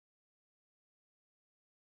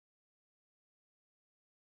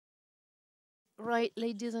Right,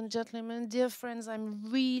 ladies and gentlemen, dear friends, I'm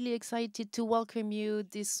really excited to welcome you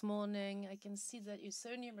this morning. I can see that you're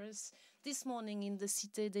so numerous this morning in the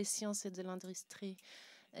Cité des Sciences et de l'Industrie.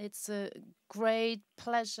 It's a great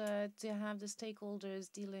pleasure to have the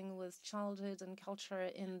stakeholders dealing with childhood and culture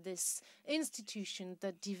in this institution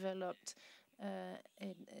that developed a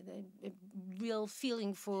real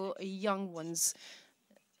feeling for young ones.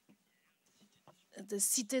 The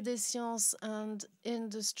Cité des Sciences and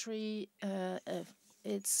Industry,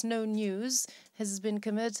 it's no news, has been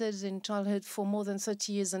committed in childhood for more than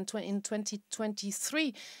 30 years. And in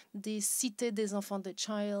 2023, the Cité des Enfants de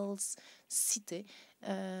Child's Cité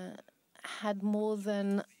had more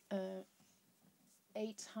than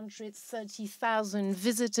 830,000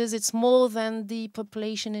 visitors. It's more than the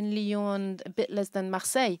population in Lyon and a bit less than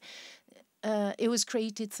Marseille. It was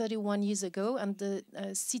created 31 years ago, and the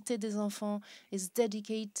Cité des Enfants is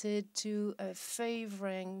dedicated to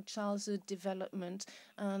favoring childhood development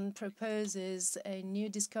and proposes a new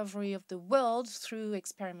discovery of the world through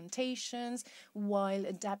experimentations while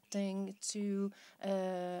adapting to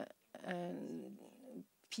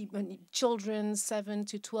children 7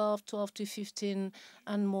 to 12, 12 to 15,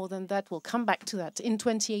 and more than that. We'll come back to that. In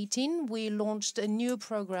 2018, we launched a new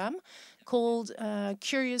program called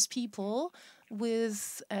Curious People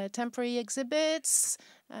with temporary exhibits,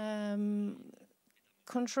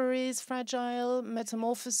 contraries, fragile,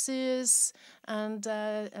 metamorphosis, and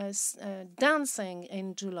dancing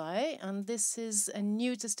in July. And this is a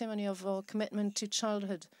new testimony of our commitment to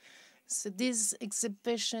childhood. So these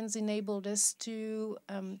exhibitions enabled us to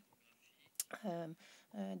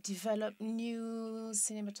develop new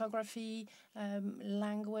cinematography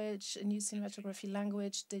language, a new cinematography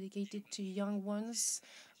language dedicated to young ones.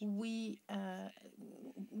 We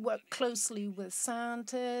work closely with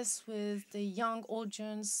scientists, with the young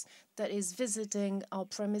audience that is visiting our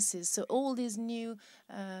premises. So all these new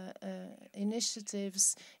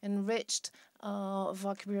initiatives enriched our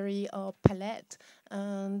vocabulary, our palette,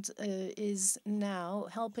 and is now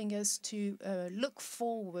helping us to look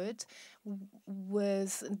forward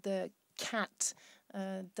with the cat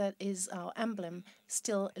that is our emblem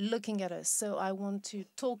still looking at us. So I want to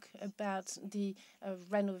talk about the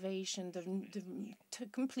renovation, the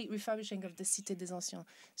complete refurbishing of the Cité des Anciens.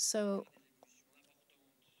 So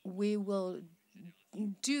we will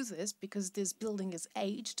do this because this building is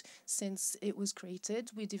aged since it was created.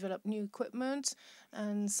 We developed new equipment,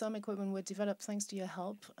 and some equipment were developed thanks to your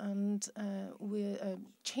help. And we're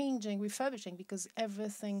refurbishing, because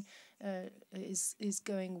everything is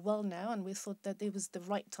going well now. And we thought that it was the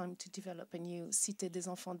right time to develop a new Cité des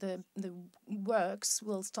Enfants. The works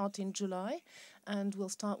will start in July, and we'll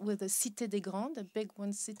start with the Cité des Grands, the big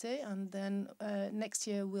one Cité, and then next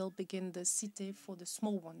year we'll begin the Cité for the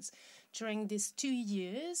small ones. During these 2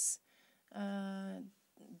 years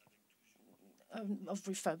of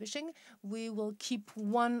refurbishing, we will keep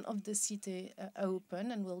one of the Cité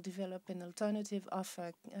open, and we'll develop an alternative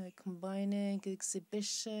offer combining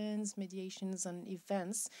exhibitions, mediations, and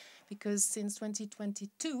events, because since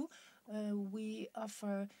 2022, we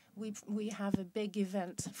have a big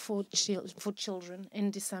event for children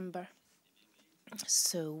in December.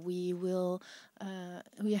 So we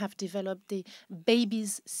have developed the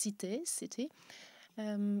Babies Cité,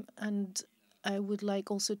 and I would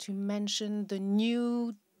like also to mention the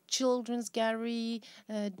new children's gallery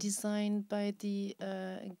designed by the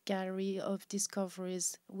Gallery of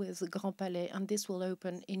Discoveries with Grand Palais, and this will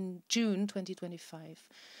open in June 2025.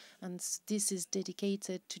 And this is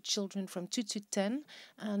dedicated to children from 2 to 10,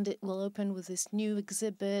 and it will open with this new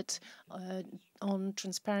exhibit on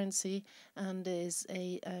transparency, and is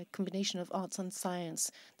a combination of arts and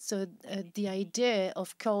science. So the idea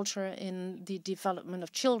of culture in the development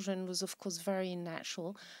of children was, of course, very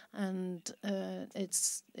natural, and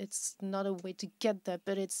it's not a way to get there,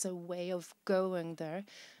 but it's a way of going there.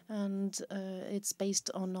 And it's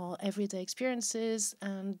based on our everyday experiences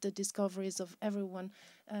and the discoveries of everyone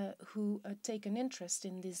who take an interest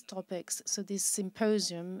in these topics. So this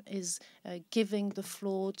symposium is giving the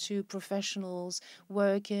floor to professionals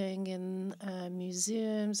working in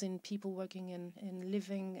museums, in people working in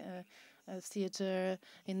living theater,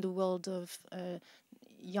 in the world of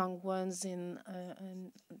young ones, in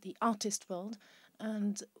the artist world.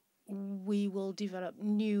 And we will develop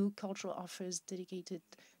new cultural offers dedicated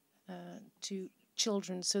to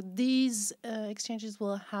children. So these exchanges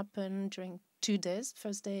will happen during 2 days.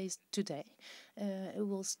 First day is today. It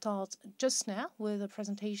will start just now with a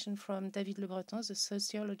presentation from David Le Breton, a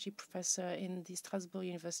sociology professor in the Strasbourg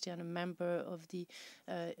Universitaire and a member of the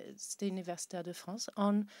Universitaire de France,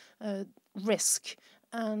 on risk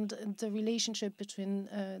and the relationship between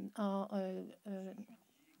our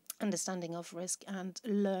understanding of risk and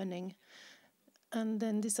learning. And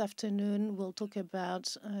then this afternoon, we'll talk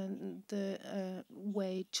about the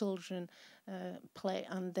way children play.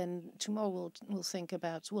 And then tomorrow,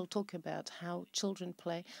 we'll talk about how children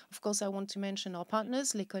play. Of course, I want to mention our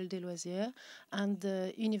partners, l'École des Loisirs, and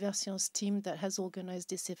the UNIVERSCIENCE team that has organized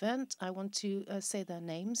this event. I want to say their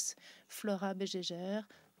names: Flora Bégeger,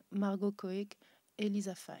 Margot Coig, and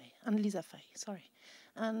Lisa Fay. Sorry.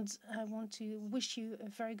 And I want to wish you a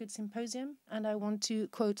very good symposium. And I want to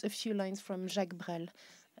quote a few lines from Jacques Brel.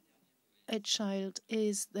 A child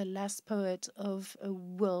is the last poet of a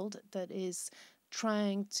world that is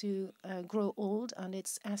trying to grow old, and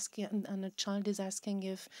it's asking, and a child is asking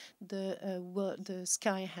if the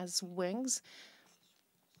sky has wings.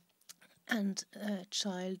 And a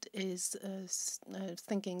child is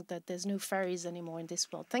thinking that there's no fairies anymore in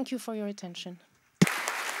this world. Thank you for your attention.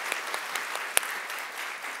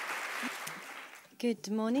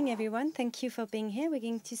 Good morning, everyone. Thank you for being here. We're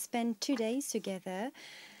going to spend 2 days together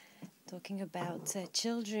talking about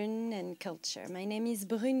children and culture. My name is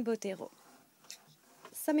Bruno Bottero.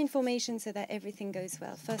 Some information so that everything goes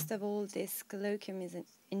well. First of all, this colloquium is an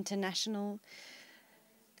international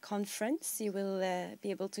conference. You will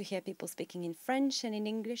be able to hear people speaking in French and in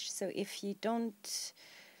English. So if you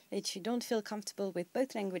don't feel comfortable with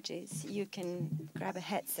both languages, you can grab a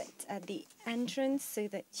headset at the entrance so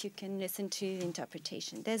that you can listen to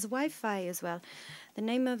interpretation. There's Wi-Fi as well. The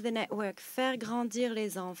name of the network, Faire Grandir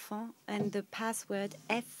les Enfants, and the password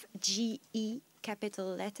FGE,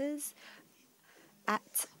 capital letters,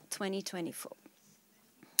 at 2024.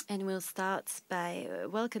 And we'll start by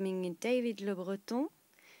welcoming David Le Breton,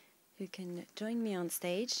 who can join me on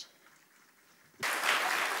stage.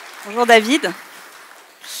 Bonjour David.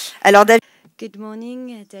 Alors, David. Good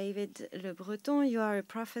morning, David Le Breton. You are a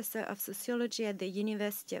professor of sociology at the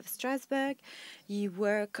University of Strasbourg. You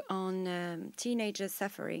work on teenager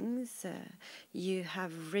sufferings. You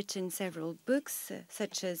have written several books,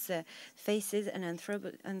 such as Faces and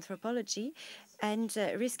Anthropology, and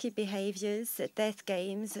Risky Behaviors, Death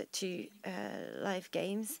Games to Life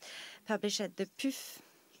Games, published at the PUF.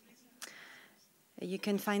 You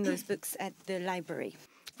can find those books at the library.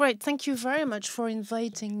 Right, thank you very much for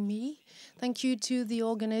inviting me. Thank you to the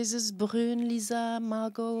organizers, Bruno, Lisa,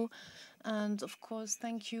 Margot, and of course,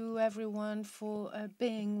 thank you everyone for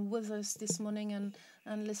being with us this morning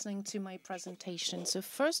and listening to my presentation. So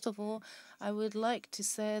first of all, I would like to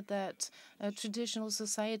say that traditional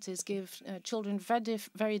societies give children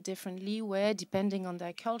very different leeway depending on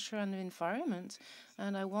their culture and environment.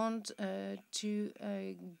 And I want to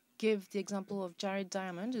give the example of Jared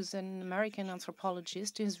Diamond, who's an American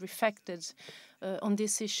anthropologist who has reflected on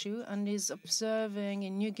this issue and is observing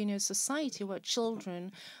in New Guinea society where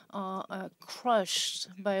children are crushed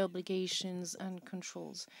by obligations and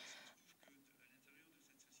controls.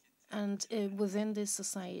 And within this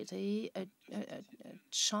society, a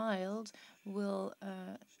child will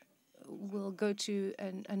go to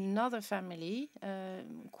another family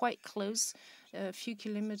quite close, a few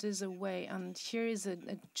kilometers away. And here is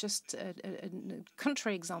just a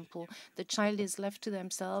contrary example. The child is left to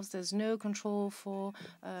themselves. There's no control from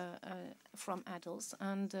adults.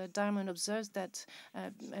 And Diamond observes that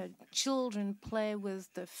children play with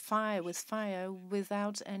fire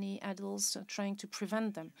without any adults trying to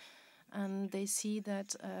prevent them. And they see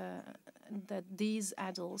that these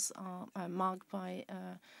adults are marked by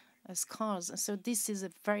scars. So this is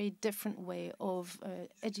a very different way of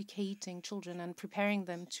educating children and preparing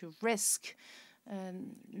them to risk.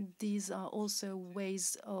 These are also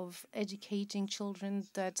ways of educating children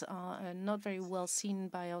that are not very well seen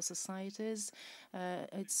by our societies.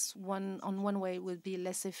 It's one way it would be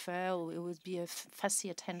laissez-faire, or it would be a fussy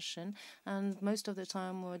attention, and most of the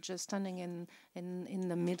time we're just standing in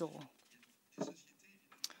the middle.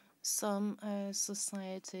 Some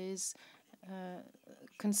societies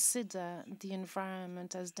consider the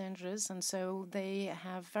environment as dangerous, and so they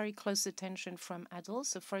have very close attention from adults.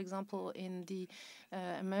 So, for example, in the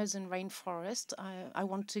Amazon rainforest, I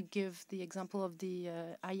want to give the example of the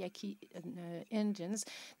Ayaki Indians.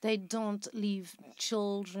 They don't leave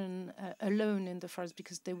children alone in the forest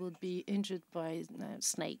because they would be injured by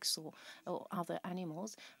snakes or other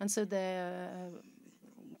animals, and so they're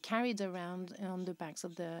carried around on the backs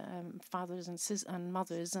of the fathers and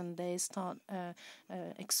mothers, and they start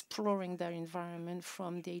exploring their environment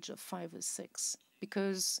from the age of 5 or 6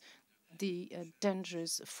 because of the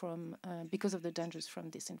dangers from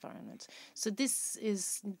this environment. So this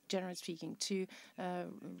is, generally speaking, to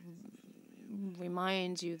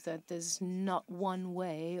remind you that there's not one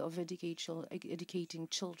way of educating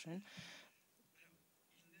children.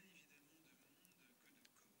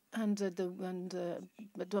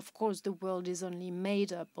 But of course, the world is only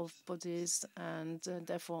made up of bodies, and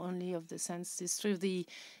therefore only of the senses, through the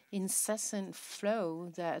incessant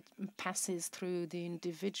flow that passes through the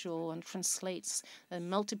individual and translates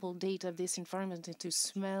multiple data of this environment into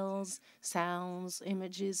smells, sounds,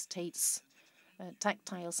 images, tastes,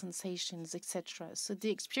 tactile sensations, etc. So the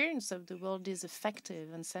experience of the world is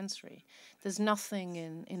affective and sensory. There's nothing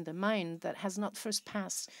in the mind that has not first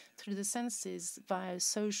passed through the senses via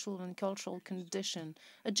social and cultural condition,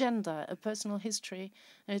 agenda, a personal history,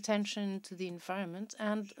 an attention to the environment,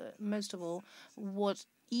 and most of all, what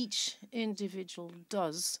each individual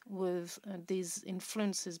does with these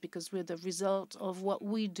influences, because we're the result of what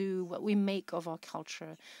we do, what we make of our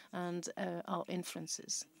culture and our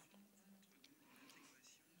influences.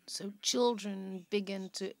 So children begin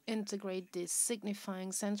to integrate this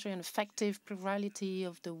signifying, sensory, and affective plurality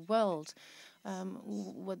of the world.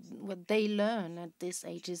 What they learn at this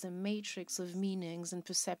age is a matrix of meanings and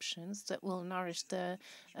perceptions that will nourish their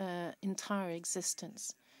entire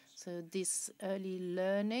existence. So this early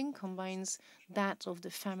learning combines that of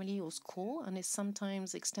the family or school and is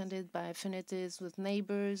sometimes extended by affinities with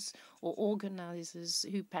neighbors or organizers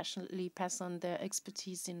who passionately pass on their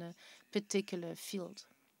expertise in a particular field.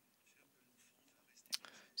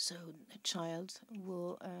 So a child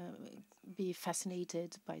will be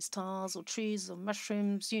fascinated by stars or trees or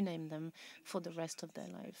mushrooms, you name them, for the rest of their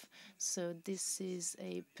life. So this is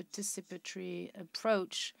a participatory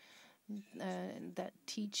approach that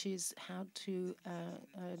teaches how to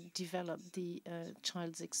develop the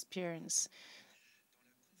child's experience.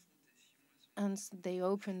 And they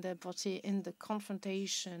open their body in the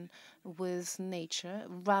confrontation with nature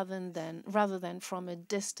rather than from a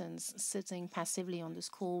distance, sitting passively on the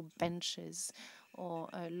school benches or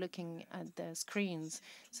looking at their screens.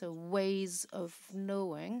 So ways of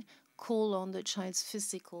knowing call on the child's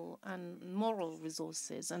physical and moral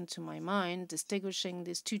resources. And to my mind, distinguishing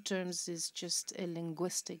these two terms is just a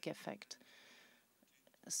linguistic effect,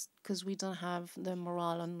 because we don't have the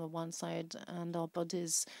morale on the one side and our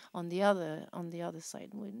bodies on the other side.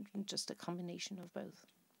 We're just a combination of both.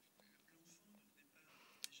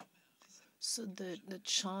 So the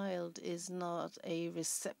child is not a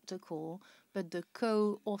receptacle, but the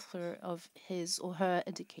co-author of his or her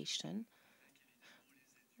education,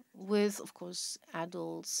 with, of course,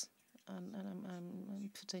 adults. And I'm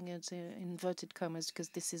putting it in inverted commas because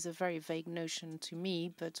this is a very vague notion to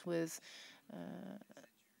me, but with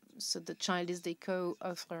so the child is the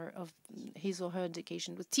co-author of his or her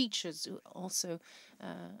education, with teachers who are also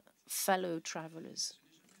fellow travelers.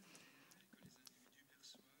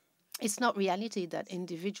 It's not reality that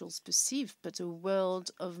individuals perceive, but a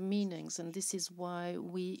world of meanings, and this is why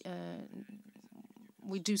we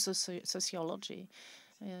do sociology.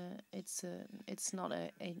 It's not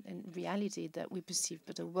a reality that we perceive,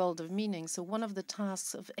 but a world of meaning. So one of the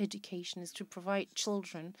tasks of education is to provide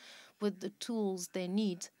children with the tools they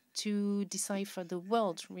need to decipher the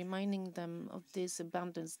world, reminding them of this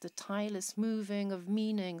abundance, the tireless moving of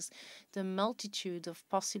meanings, the multitude of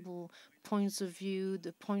possible points of view,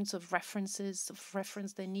 the points of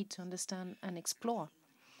reference they need to understand and explore.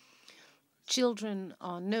 Children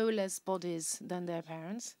are no less bodies than their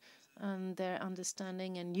parents, and their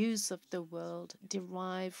understanding and use of the world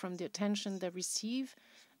derive from the attention they receive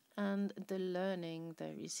and the learning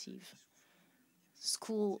they receive.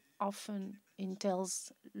 School often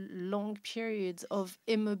entails long periods of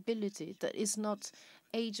immobility that is not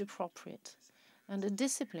age appropriate, and a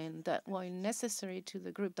discipline that, while necessary to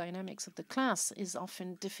the group dynamics of the class, is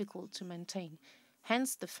often difficult to maintain.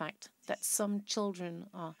 Hence the fact that some children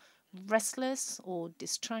are restless or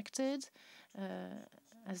distracted,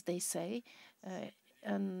 as they say,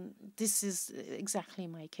 and this is exactly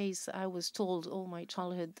my case. I was told all my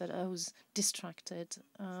childhood that I was distracted,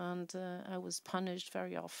 and I was punished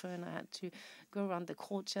very often. I had to go around the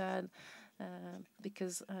courtyard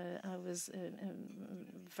because I was a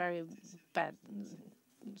very bad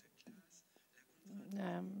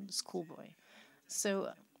schoolboy.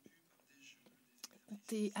 So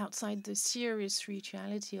outside the serious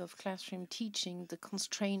reality of classroom teaching, the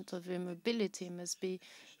constraint of immobility must be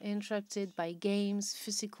interrupted by games,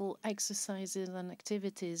 physical exercises, and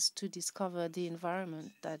activities to discover the environment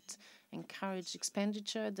that encourage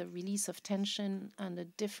expenditure, the release of tension, and a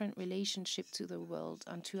different relationship to the world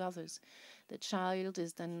and to others. The child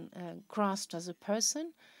is then grasped as a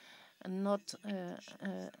person, and not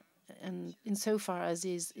and insofar as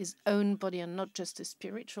his own body, and not just a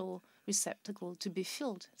spiritual receptacle to be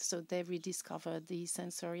filled. So they rediscover the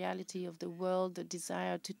sensoriality of the world, the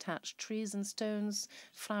desire to touch trees and stones,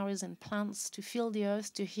 flowers and plants, to feel the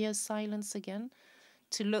earth, to hear silence again,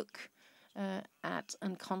 to look at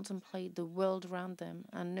and contemplate the world around them,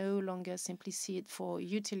 and no longer simply see it for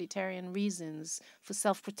utilitarian reasons, for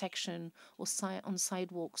self-protection, or on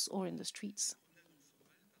sidewalks or in the streets.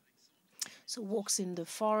 So walks in the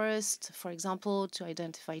forest, for example, to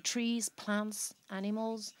identify trees, plants,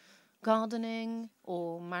 animals, gardening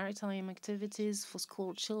or maritime activities for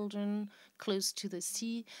school children close to the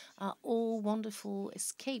sea are all wonderful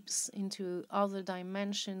escapes into other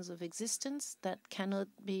dimensions of existence that cannot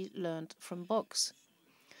be learned from books.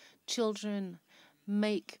 Children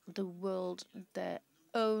make the world their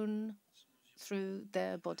own through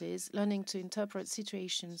their bodies, learning to interpret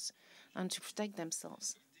situations and to protect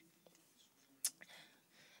themselves.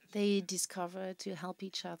 They discover to help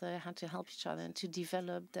each other, how to help each other, and to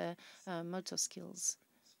develop their motor skills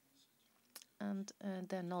and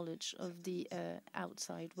their knowledge of the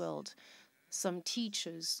outside world. Some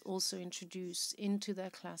teachers also introduce into their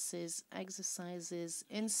classes exercises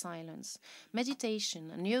in silence,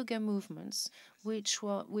 meditation and yoga movements, which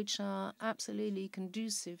are absolutely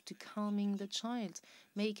conducive to calming the child,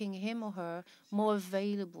 making him or her more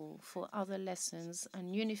available for other lessons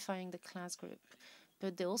and unifying the class group.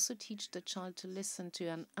 But they also teach the child to listen to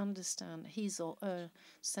and understand his or her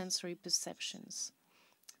sensory perceptions,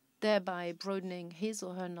 thereby broadening his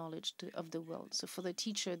or her knowledge of the world. So for the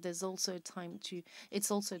teacher, it's also time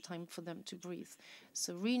for them to breathe.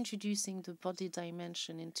 So reintroducing the body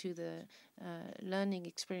dimension into the learning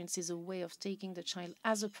experience is a way of taking the child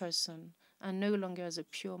as a person and no longer as a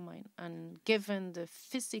pure mind. And given the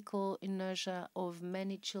physical inertia of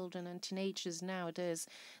many children and teenagers nowadays,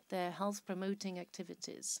 their health-promoting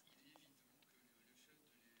activities,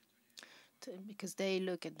 because they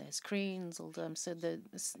look at their screens all the time, so the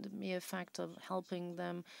mere fact of helping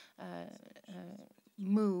them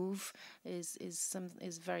move is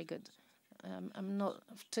very good. I'm not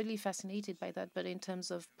totally fascinated by that, but in terms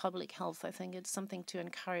of public health, I think it's something to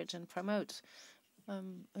encourage and promote.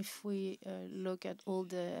 If we look at all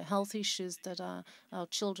the health issues that our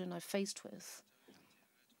children are faced with.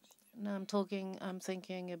 Now I'm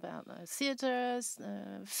thinking about theaters,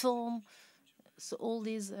 film. So all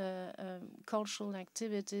these cultural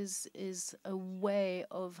activities is a way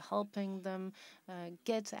of helping them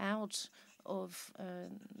get out of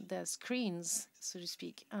their screens, so to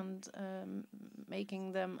speak, and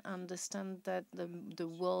making them understand that the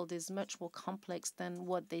world is much more complex than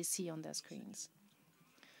what they see on their screens.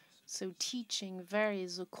 So teaching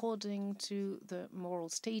varies according to the moral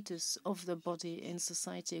status of the body in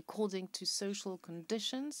society, according to social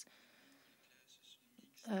conditions,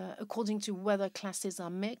 according to whether classes are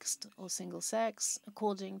mixed or single sex,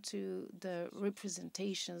 according to the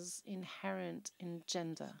representations inherent in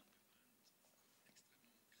gender.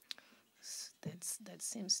 That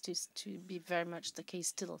seems to be very much the case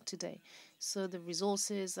still today. So the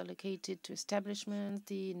resources allocated to establishment,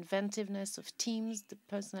 the inventiveness of teams, the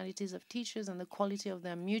personalities of teachers, and the quality of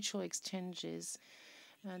their mutual exchanges,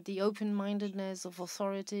 the open-mindedness of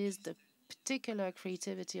authorities, the particular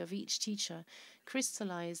creativity of each teacher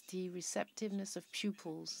crystallize the receptiveness of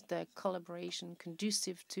pupils, their collaboration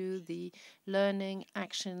conducive to the learning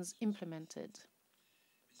actions implemented.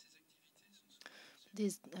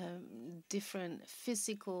 These different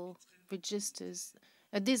physical registers,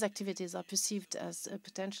 these activities are perceived as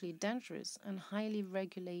potentially dangerous and highly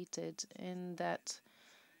regulated in that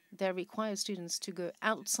they require students to go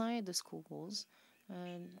outside the school walls,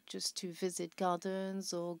 just to visit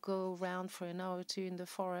gardens or go around for an hour or two in the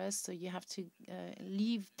forest. So you have to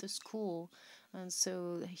leave the school. And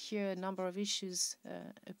so here a number of issues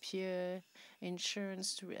appear,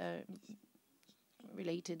 insurance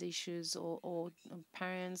related issues or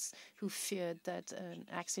parents who feared that an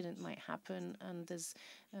accident might happen, and there's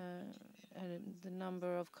the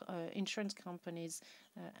number of insurance companies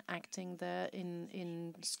acting there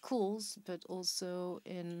in schools, but also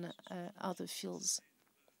in other fields.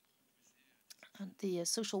 And the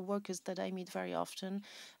social workers that I meet very often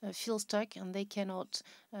feel stuck, and they cannot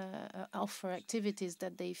offer activities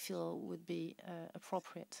that they feel would be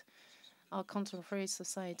appropriate. Our contemporary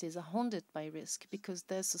societies are haunted by risk because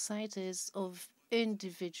they're societies of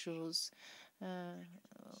individuals.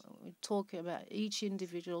 We talk about each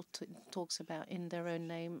individual talks about in their own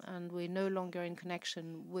name, and we're no longer in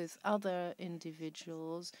connection with other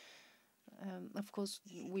individuals. Of course,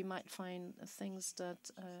 we might find things that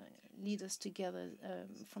lead us together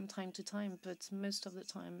from time to time, but most of the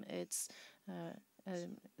time it's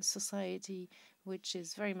society which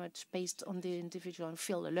is very much based on the individual and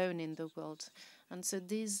feel alone in the world. And so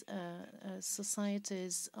these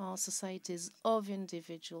societies are societies of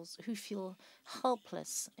individuals who feel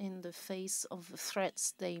helpless in the face of the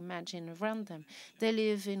threats they imagine around them. They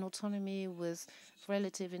live in autonomy with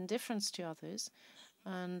relative indifference to others.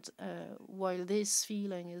 And while this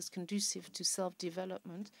feeling is conducive to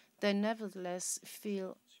self-development, they nevertheless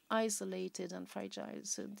feel isolated and fragile.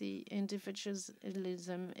 So the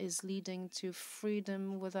individualism is leading to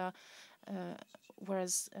freedom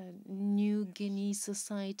whereas New Guinea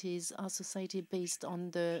societies are society based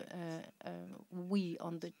on the we,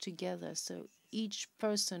 on the together. So each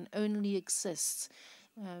person only exists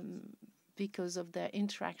because of their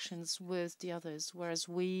interactions with the others, whereas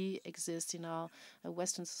we exist in our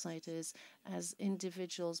Western societies as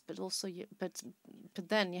individuals, but also but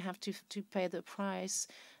then you have to pay the price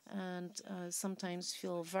and sometimes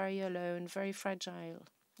feel very alone, very fragile,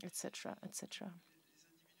 etc., etc.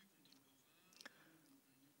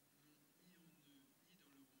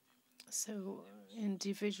 So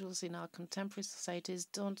individuals in our contemporary societies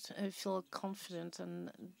don't feel confident,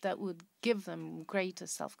 and that would give them greater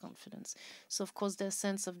self-confidence. So, of course, their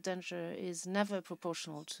sense of danger is never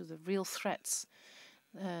proportional to the real threats.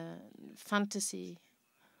 Fantasy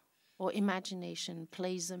or imagination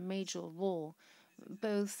plays a major role,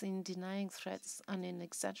 both in denying threats and in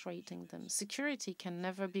exaggerating them. Security can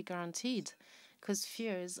never be guaranteed, because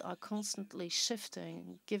fears are constantly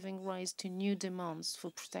shifting, giving rise to new demands for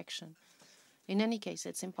protection. In any case,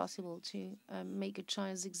 it's impossible to make a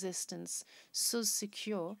child's existence so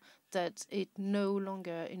secure that it no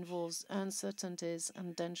longer involves uncertainties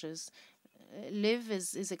and dangers. Live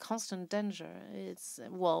is a constant danger. It's,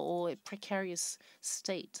 or a precarious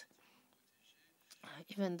state.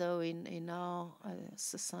 Even though in our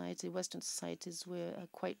society, Western societies, we're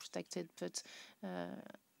quite protected, but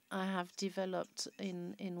I have developed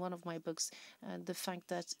in one of my books the fact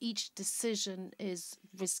that each decision is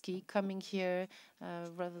risky. Coming here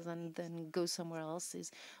rather than go somewhere else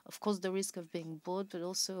is, of course, the risk of being bored, but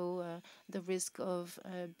also the risk of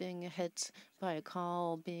being hit by a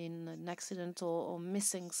car or being an accident or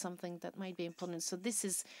missing something that might be important. So this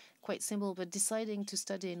is quite simple, but deciding to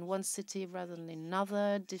study in one city rather than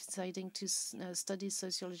another, deciding to study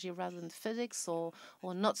sociology rather than physics, or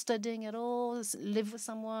not studying at all, live with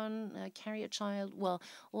someone, carry a child. Well,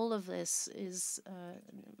 all of this is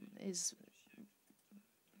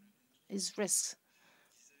risks.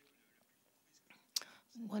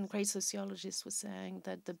 One great sociologist was saying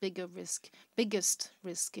that the biggest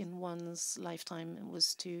risk in one's lifetime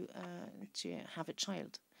was to have a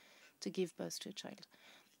child, to give birth to a child.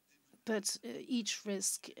 But each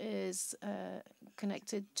risk is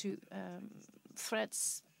connected to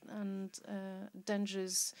threats and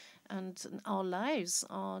dangers, and our lives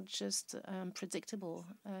are just unpredictable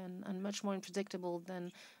and much more unpredictable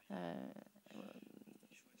than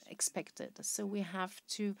expected. So we have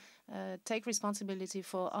to take responsibility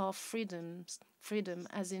for our freedom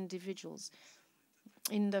as individuals.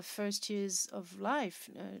 In the first years of life,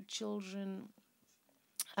 children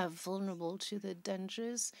are vulnerable to the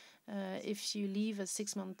dangers. If you leave a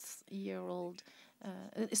 6-month-old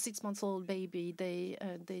baby, they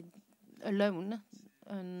alone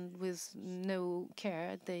and with no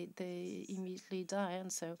care, they immediately die.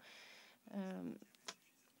 And so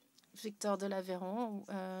Victor de la Véron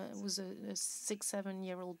was a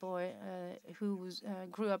 6-7-year-old boy who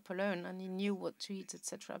grew up alone, and he knew what to eat,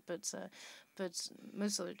 etc. But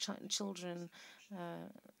most of the children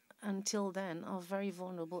until then are very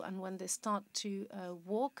vulnerable, and when they start to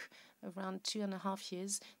walk around 2.5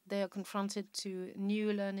 years, they are confronted to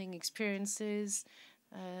new learning experiences.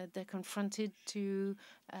 They're confronted to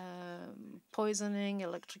poisoning,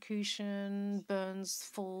 electrocution, burns,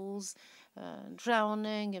 falls,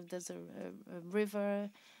 drowning if there's a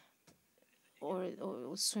river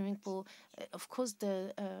or swimming pool. Of course,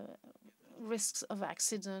 the risks of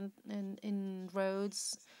accident in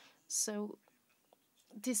roads. So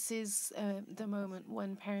this is the moment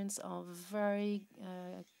when parents are very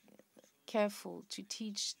careful to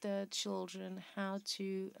teach their children how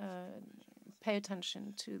to pay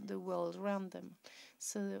attention to the world around them.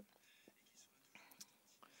 So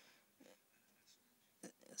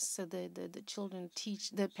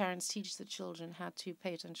the parents teach the children how to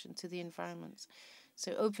pay attention to the environment.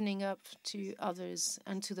 So opening up to others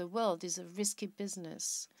and to the world is a risky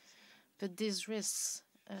business, but these risks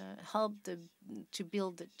help to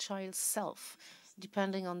build the child's self.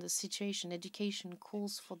 Depending on the situation, education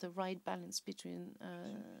calls for the right balance between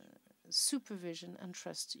supervision and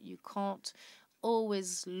trust. You can't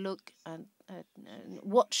always look and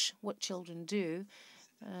watch what children do,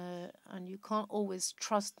 and you can't always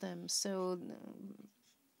trust them. So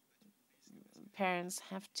parents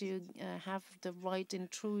have to have the right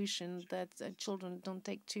intuition that children don't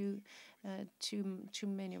take too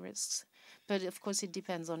many risks. But of course, it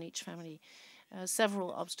depends on each family.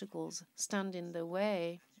 Several obstacles stand in the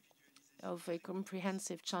way of a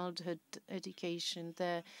comprehensive childhood education.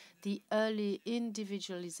 The early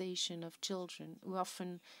individualization of children, who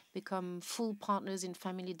often become full partners in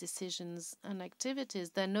family decisions and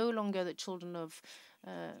activities. They're no longer the children of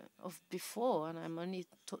before, and I'm only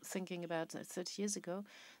thinking about 30 years ago,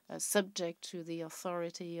 subject to the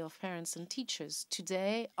authority of parents and teachers.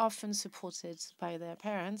 Today, often supported by their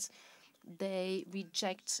parents, they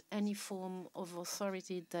reject any form of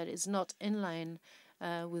authority that is not in line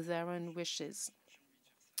with their own wishes.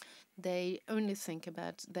 They only think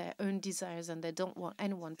about their own desires, and they don't want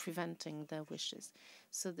anyone preventing their wishes.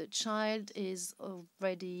 So the child is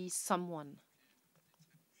already someone.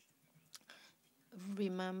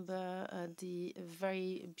 Remember the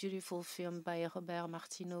very beautiful film by Robert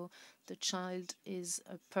Martineau, The Child is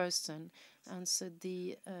a Person. And so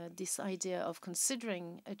this idea of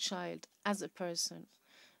considering a child as a person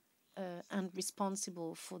and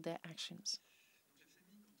responsible for their actions.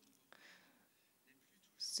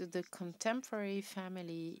 So the contemporary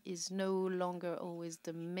family is no longer always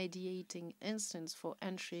the mediating instance for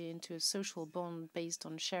entry into a social bond based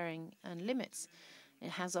on sharing and limits.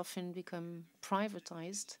 It has often become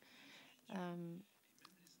privatized,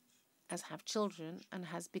 as have children, and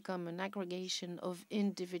has become an aggregation of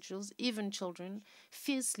individuals, even children,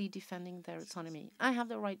 fiercely defending their autonomy. I have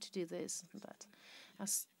the right to do this, but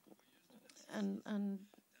and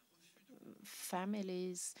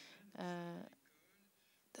families,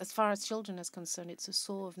 as far as children is concerned, it's a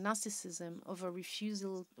sort of narcissism, of a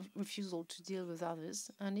refusal to deal with others,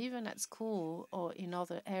 and even at school or in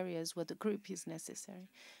other areas where the group is necessary.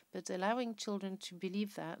 But allowing children to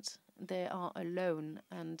believe that they are alone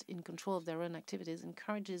and in control of their own activities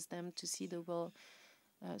encourages them to see the world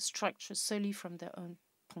structured solely from their own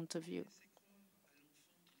point of view.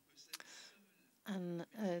 And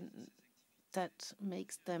that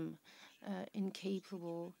makes them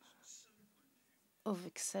incapable of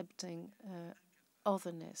accepting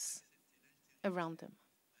otherness around them.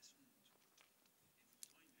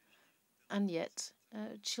 And yet,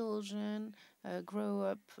 children grow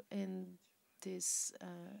up in this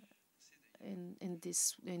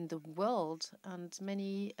in the world, and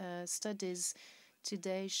many studies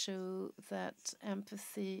today show that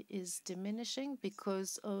empathy is diminishing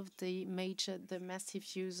because of the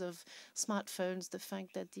massive use of smartphones, the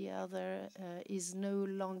fact that the other is no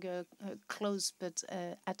longer close but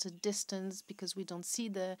at a distance, because we don't see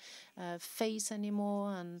the face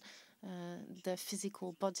anymore and the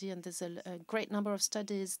physical body. And there's a great number of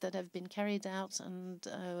studies that have been carried out and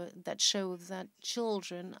that show that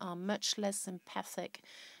children are much less empathic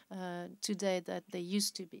today than they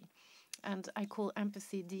used to be. And I call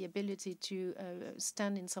empathy the ability to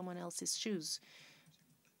stand in someone else's shoes.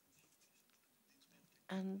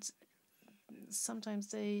 And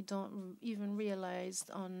sometimes they don't even realize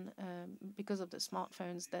because of the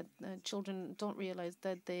smartphones, that children don't realize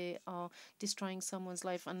that they are destroying someone's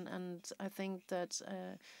life. And I think that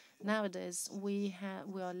nowadays we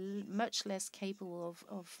are much less capable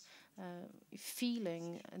of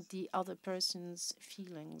feeling the other person's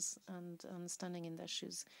feelings and standing in their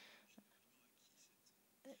shoes.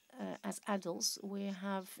 As adults, we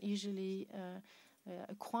have usually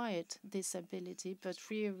acquired this ability, but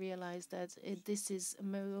we realize that this is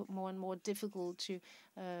more and more difficult to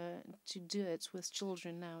do it with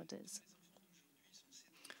children nowadays.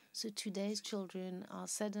 So today's children are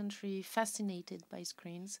sedentary, fascinated by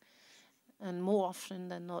screens, and more often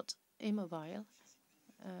than not immobile,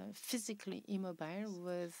 physically immobile,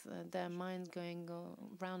 with their minds going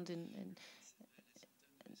around and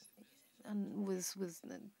was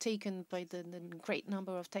taken by the great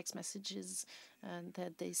number of text messages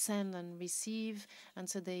that they send and receive, and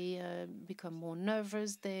so they become more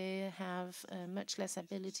nervous. They have much less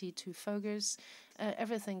ability to focus.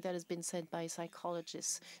 Everything that has been said by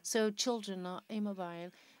psychologists. So children are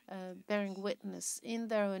immobile, bearing witness in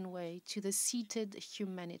their own way to the seated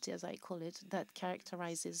humanity, as I call it, that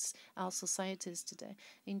characterizes our societies today.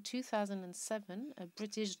 In 2007, a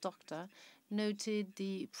British doctor noted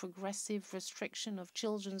the progressive restriction of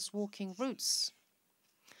children's walking routes.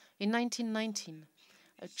 In 1919,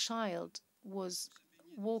 a child was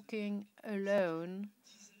walking alone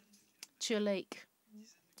to a lake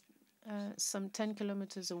some 10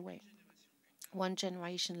 kilometers away. One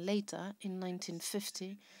generation later, in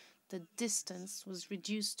 1950, the distance was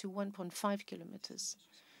reduced to 1.5 kilometers.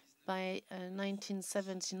 By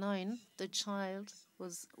 1979, the child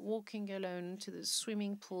was walking alone to the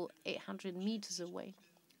swimming pool 800 meters away.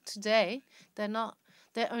 Today,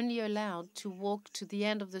 they're only allowed to walk to the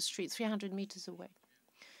end of the street 300 meters away.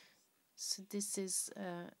 So this is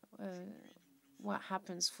what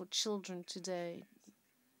happens for children today.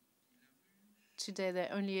 Today, they're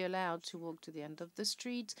only allowed to walk to the end of the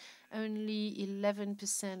street. Only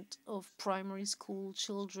 11% of primary school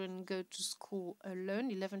children go to school alone,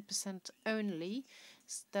 11% only.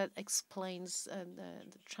 That explains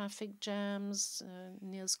the traffic jams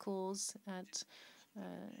near schools at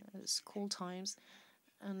school times.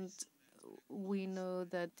 And we know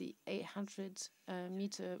that the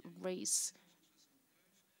 800-meter race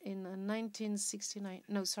in 1969,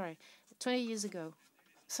 no, sorry, 20 years ago,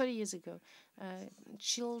 30 years ago,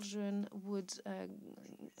 children would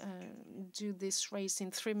do this race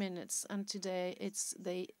in 3 minutes, and today it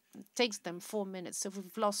takes them 4 minutes. So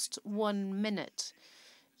we've lost 1 minute.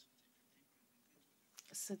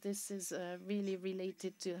 So this is really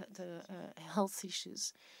related to the health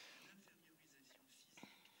issues.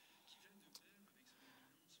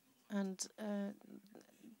 And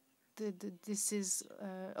this is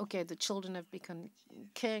okay. The children have become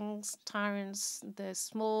kings, tyrants. They're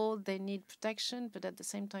small. They need protection, but at the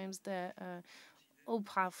same time, they're all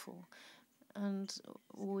powerful. And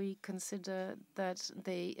we consider that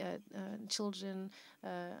children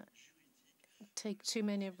take too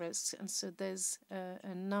many risks, and so there's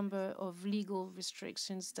a number of legal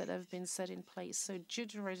restrictions that have been set in place. So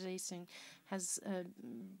judicialization has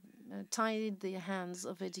tied the hands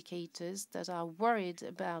of educators that are worried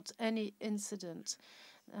about any incident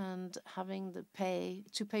and having to pay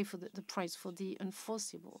for the price for the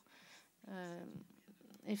enforceable.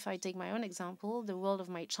 If I take my own example, the world of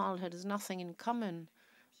my childhood has nothing in common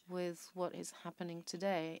with what is happening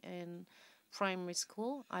today. In primary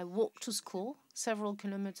school, I walked to school several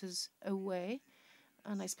kilometers away,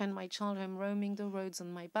 and I spent my childhood roaming the roads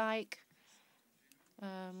on my bike,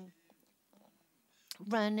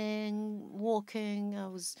 running, walking. I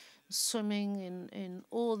was swimming in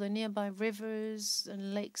all the nearby rivers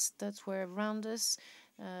and lakes that were around us.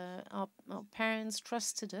 Our parents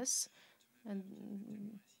trusted us, and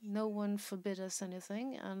no one forbid us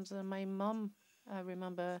anything. And my mom, I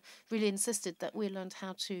remember, really insisted that we learned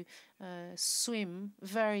how to swim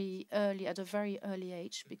very early, at a very early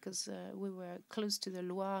age, because we were close to the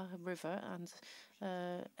Loire River, and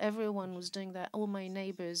everyone was doing that. All my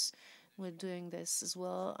neighbors were doing this as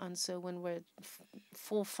well. And so when we're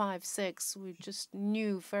 4, 5, 6, we just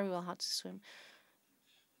knew very well how to swim.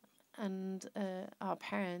 And our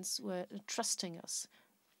parents were trusting us.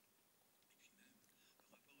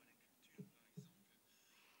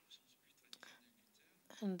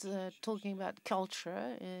 And talking about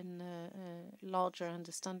culture in larger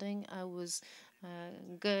understanding, I was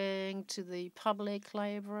going to the public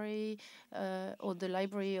library or the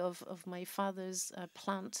library of my father's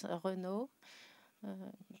plant, Renault,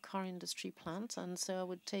 car industry plant. And so I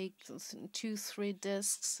would take 2, 3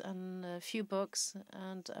 discs and a few books,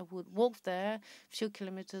 and I would walk there a few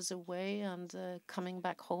kilometers away and coming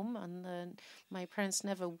back home. And my parents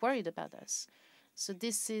never worried about us. So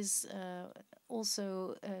this is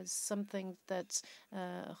also something that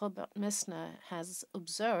Robert Messner has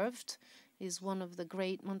observed. Is one of the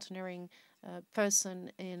great mountaineering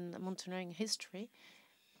person in mountaineering history.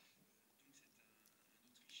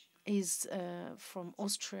 He's from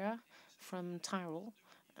Austria, from Tyrol,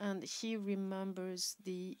 and he remembers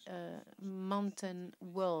the mountain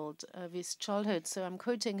world of his childhood. So I'm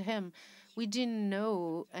quoting him. We didn't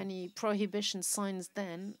know any prohibition signs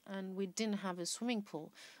then, and we didn't have a swimming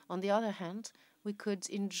pool. On the other hand, we could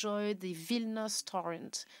enjoy the Vilnos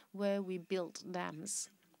torrent, where we built dams.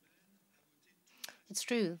 It's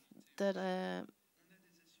true that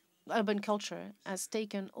urban culture has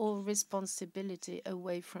taken all responsibility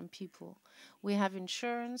away from people. We have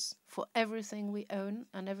insurance for everything we own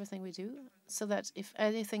and everything we do, so that if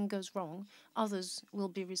anything goes wrong, others will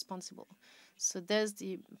be responsible. So there's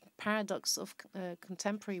the paradox of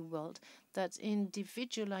contemporary world that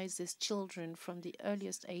individualizes children from the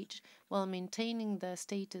earliest age while maintaining their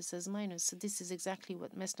status as minors. So this is exactly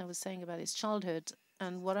what Messner was saying about his childhood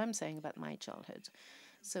and what I'm saying about my childhood.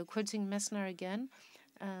 So quoting Messner again,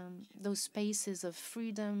 those spaces of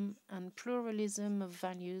freedom and pluralism of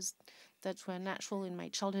values that were natural in my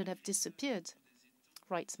childhood have disappeared,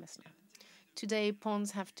 writes Messner. Today,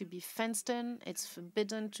 ponds have to be fenced in. It's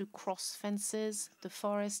forbidden to cross fences. The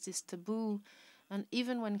forest is taboo. And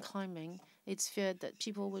even when climbing, it's feared that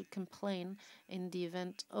people will complain in the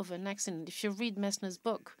event of an accident. If you read Messner's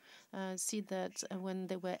book, see that when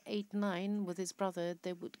they were 8, 9 with his brother,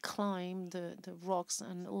 they would climb the rocks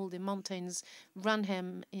and all the mountains, run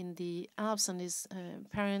him in the Alps, and his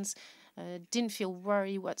parents didn't feel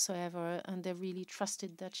worry whatsoever, and they really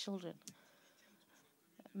trusted their children.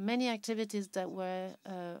 Many activities that were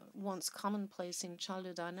once commonplace in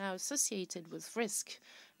childhood are now associated with risk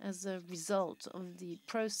as a result of the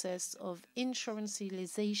process of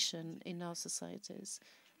insurantialization in our societies,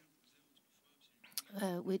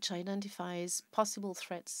 which identifies possible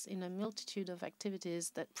threats in a multitude of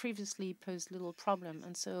activities that previously posed little problem.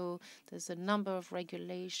 And so there's a number of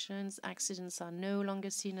regulations. Accidents are no longer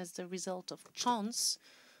seen as the result of chance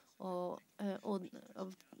or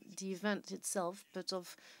of the event itself, but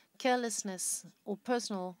of carelessness or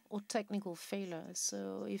personal or technical failure.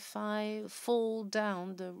 So if I fall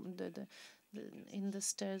down in the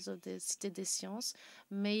stairs of the Cité des Sciences,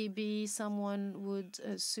 maybe someone would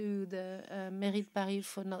sue the Mairie de Paris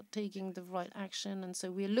for not taking the right action, and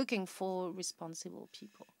so we're looking for responsible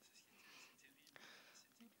people.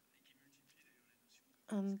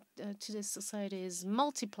 And today's society is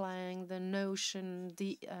multiplying the notion,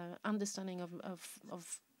 the understanding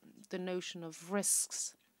of the notion of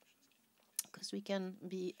risks, because we can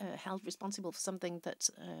be held responsible for something that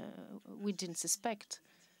we didn't suspect.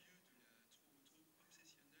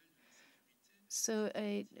 So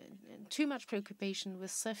too much preoccupation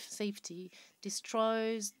with safety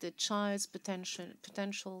destroys the child's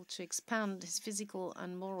potential to expand his physical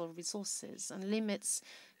and moral resources and limits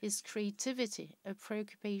his creativity. A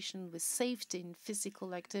preoccupation with safety in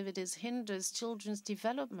physical activities hinders children's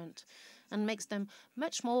development and makes them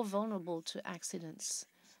much more vulnerable to accidents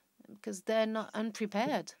because they're not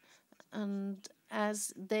unprepared. And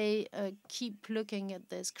as they keep looking at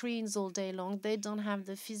their screens all day long, they don't have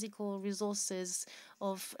the physical resources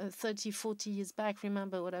of 30, 40 years back.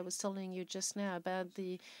 Remember what I was telling you just now about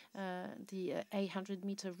the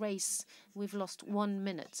 800-meter race. We've lost 1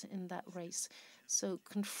 minute in that race. So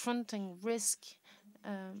confronting risk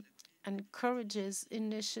encourages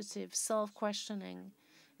initiative, self-questioning,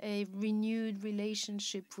 a renewed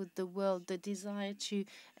relationship with the world, the desire to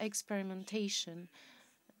experimentation.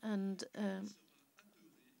 And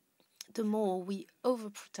the more we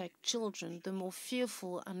overprotect children, the more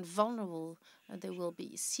fearful and vulnerable they will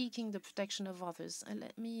be, seeking the protection of others.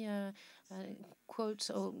 Let me quote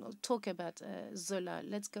or talk about Zola.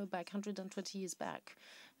 Let's go back 120 years back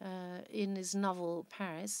in his novel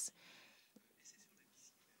Paris.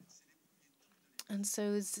 And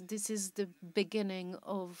so this is the beginning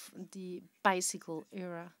of the bicycle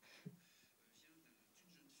era.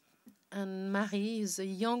 And Marie is a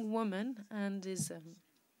young woman and is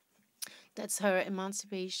that's her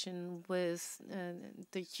emancipation with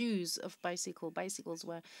the use of bicycles. Bicycles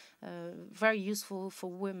were very useful for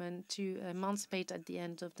women to emancipate at the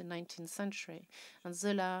end of the 19th century. And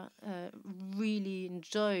Zola really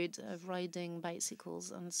enjoyed riding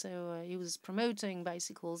bicycles, and so he was promoting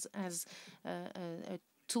bicycles as a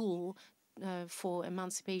tool for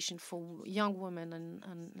emancipation for young women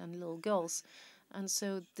and little girls. And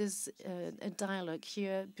so there's a dialogue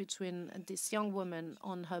here between this young woman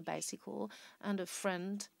on her bicycle and a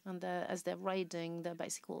friend, and as they're riding their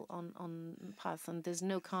bicycle on path, and there's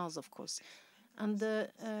no cars, of course. And the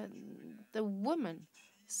woman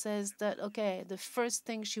says that, okay, the first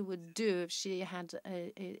thing she would do if she had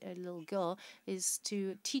a little girl is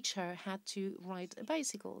to teach her how to ride a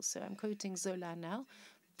bicycle. So I'm quoting Zola now.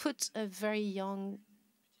 Put a very young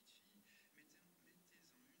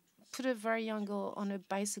girl on a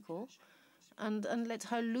bicycle and let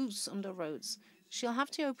her loose on the roads. She'll have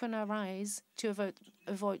to open her eyes to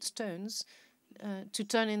avoid stones, to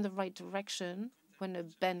turn in the right direction when a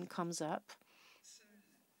bend comes up.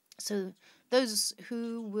 So those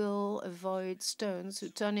who will avoid stones, who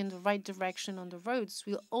turn in the right direction on the roads,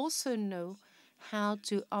 will also know how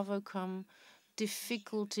to overcome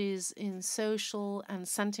difficulties in social and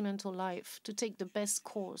sentimental life, to take the best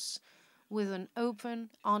course with an open,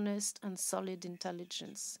 honest, and solid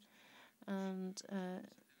intelligence. And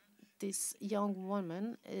this young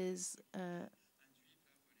woman is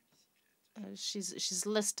she's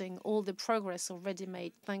listing all the progress already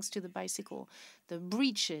made thanks to the bicycle, the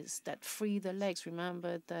breeches that free the legs.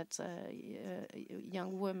 Remember that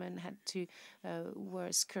young women had to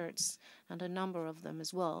wear skirts, and a number of them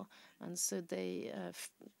as well. And so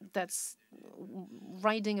that's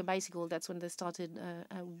riding a bicycle. That's when they started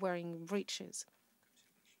wearing breeches.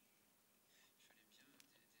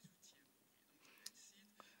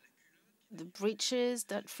 The breeches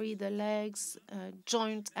that free the legs,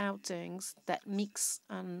 joint outings that mix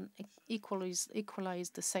and equalize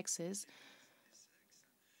the sexes.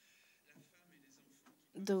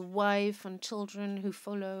 the wife and children who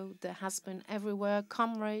follow the husband everywhere,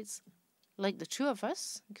 comrades like the two of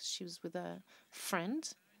us, because she was with a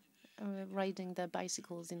friend riding their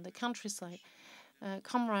bicycles in the countryside.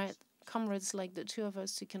 Comrades like the two of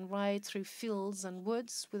us who can ride through fields and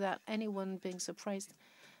woods without anyone being surprised.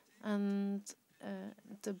 And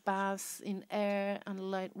the bath in air and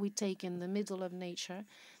light we take in the middle of nature,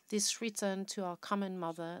 this return to our common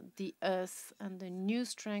mother, the earth, and the new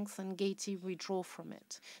strength and gaiety we draw from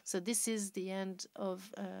it. So this is the end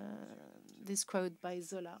of this quote by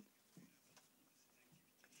Zola.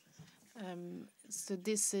 So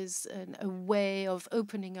this is a way of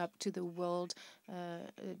opening up to the world,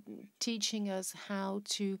 teaching us how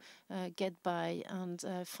to get by and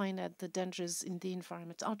find out the dangers in the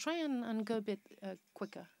environment. I'll try and go a bit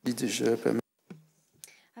quicker.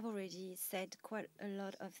 I've already said quite a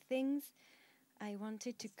lot of things. I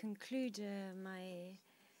wanted to conclude my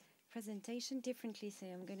presentation differently, so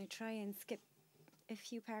I'm going to try and skip a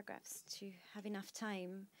few paragraphs to have enough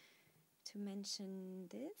time to mention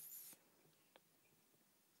this.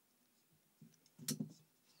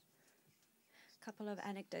 Couple of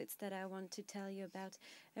anecdotes that I want to tell you about.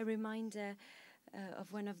 A reminder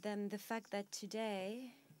of one of them, the fact that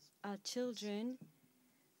today our children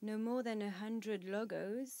know more than 100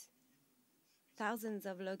 logos, thousands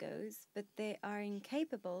of logos, but they are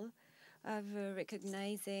incapable of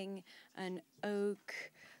recognizing an oak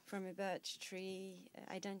from a birch tree,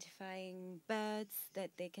 identifying birds that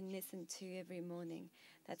they can listen to every morning.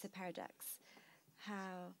 That's a paradox.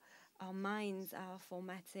 How our minds are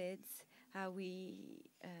formatted, how we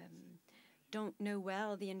don't know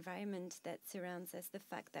well the environment that surrounds us, the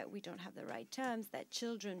fact that we don't have the right terms, that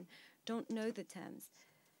children don't know the terms.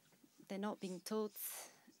 They're not being taught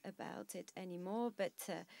about it anymore, but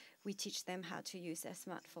we teach them how to use their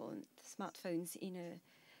smartphones in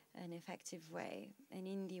an effective way. And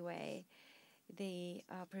in the way, they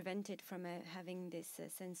are prevented from having this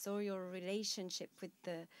sensorial relationship with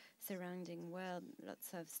the surrounding world.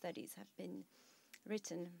 Lots of studies have been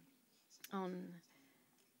written on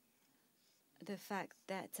the fact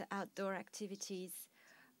that outdoor activities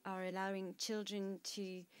are allowing children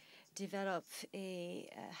to develop a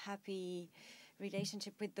happy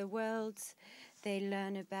relationship with the world. They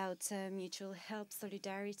learn about mutual help,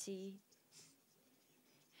 solidarity.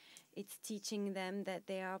 It's teaching them that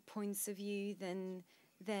there are points of view than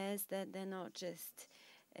theirs, that they're not just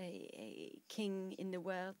a king in the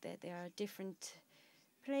world, that there are different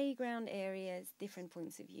playground areas, different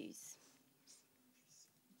points of views.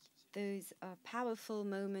 Those are powerful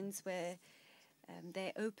moments where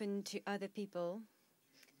they're open to other people,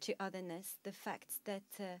 to otherness. The fact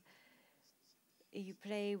that you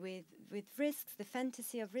play with risks, the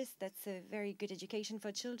fantasy of risk, that's a very good education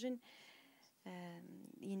for children.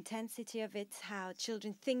 The intensity of it, how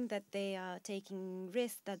children think that they are taking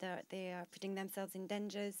risks, that they are putting themselves in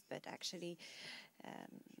dangers, but actually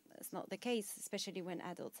it's not the case, especially when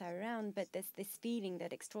adults are around. But there's this feeling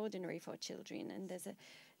that extraordinary for children. And there's a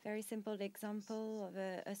very simple example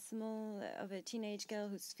of a teenage girl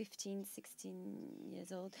who's 15, 16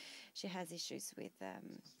 years old. She has issues with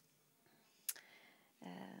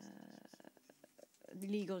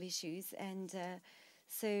legal issues, and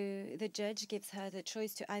so the judge gives her the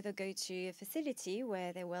choice to either go to a facility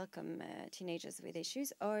where they welcome teenagers with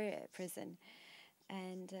issues, or a prison.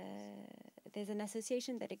 And there's an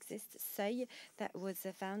association that exists, Seuil, that was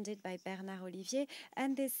founded by Bernard Olivier,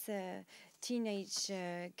 and this teenage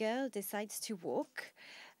girl decides to walk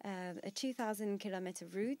a 2,000-kilometer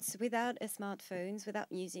route without a smartphones,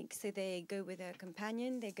 without music. So they go with a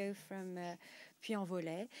companion, they go from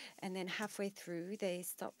Puy-en-Velay, and then halfway through they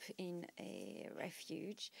stop in a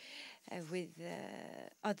refuge with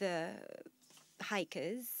other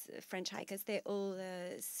hikers, French hikers. They all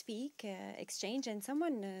speak, exchange, and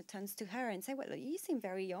someone turns to her and say, well, you seem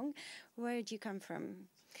very young. Where did you come from?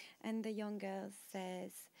 And the young girl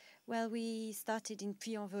says, well, we started in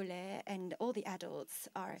Puy-en-Velay, and all the adults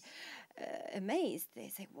are amazed. They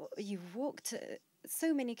say, well, you walked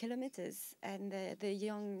so many kilometers. And the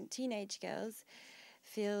young teenage girls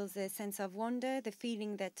feels a sense of wonder, the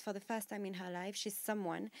feeling that for the first time in her life,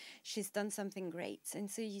 she's done something great. And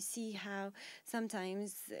so you see how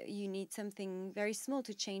sometimes you need something very small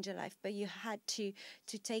to change a life, but you had to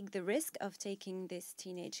take the risk of taking this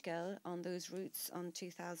teenage girl on those routes on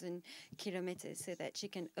 2,000 kilometers so that she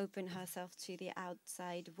can open herself to the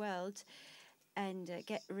outside world and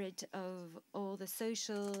get rid of all the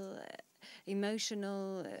social,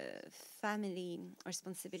 emotional, family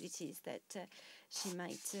responsibilities that she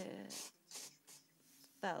might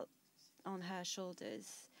felt on her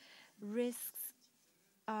shoulders. Risks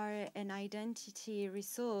are an identity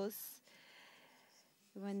resource.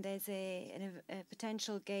 When there's a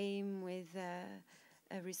potential game with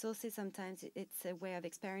resources, sometimes it's a way of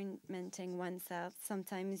experimenting oneself.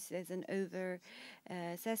 Sometimes there's an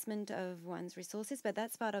assessment of one's resources, but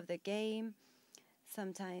that's part of the game.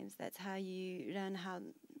 Sometimes that's how you learn how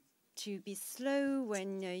to be slow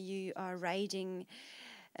when you are riding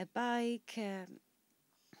a bike,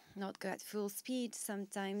 not go at full speed.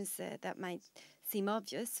 Sometimes that might seem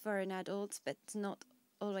obvious for an adult, but not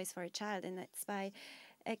always for a child, and that's by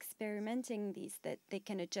experimenting these that they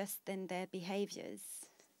can adjust then their behaviors.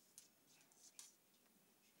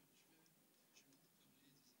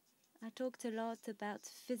 I talked a lot about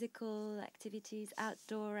physical activities,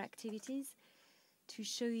 outdoor activities, to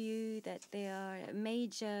show you that they are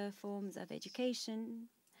major forms of education,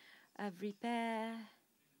 of repair.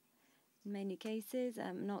 In many cases,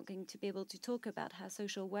 I'm not going to be able to talk about how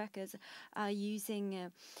social workers are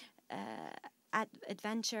using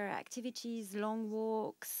adventure activities, long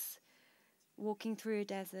walks, walking through a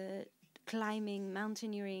desert, climbing,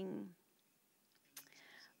 mountaineering,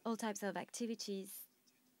 all types of activities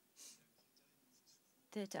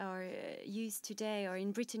that are used today. Or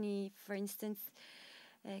in Brittany, for instance,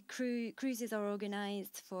 cruises are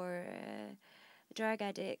organized for drug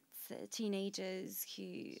addicts, teenagers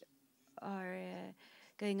who are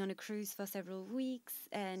going on a cruise for several weeks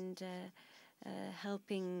and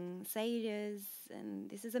helping sailors. And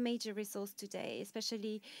this is a major resource today,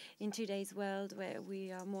 especially in today's world where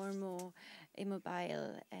we are more and more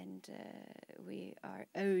immobile and we are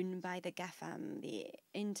owned by the GAFAM, the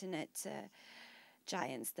internet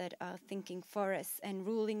giants that are thinking for us and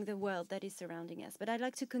ruling the world that is surrounding us. But I'd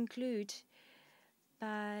like to conclude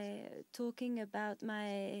by talking about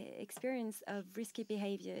my experience of risky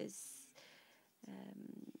behaviors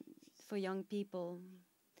for young people.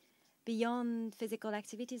 Beyond physical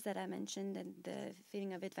activities that I mentioned and the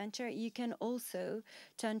feeling of adventure, you can also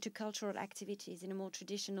turn to cultural activities in a more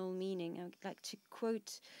traditional meaning. I would like to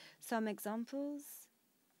quote some examples.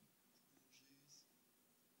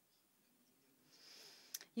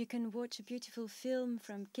 You can watch a beautiful film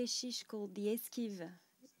from Keshish called The Esquive.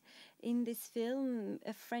 In this film,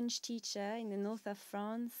 a French teacher in the north of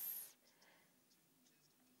France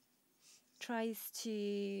tries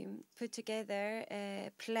to put together a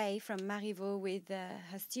play from Marivaux with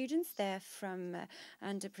her students. They're from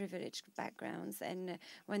underprivileged backgrounds, and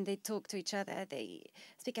when they talk to each other, they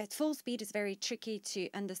speak at full speed. It's very tricky to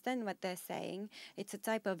understand what they're saying. It's a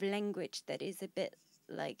type of language that is a bit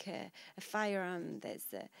like a firearm.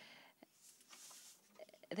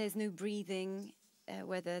 There's no breathing,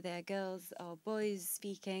 whether they're girls or boys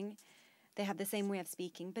speaking. They have the same way of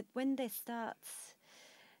speaking. But when they start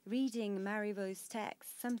reading Marivaux's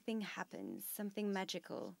text, something happens, something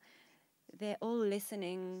magical. They're all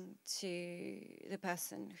listening to the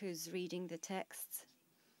person who's reading the text.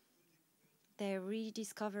 They're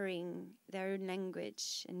rediscovering their own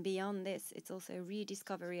language. And beyond this, it's also a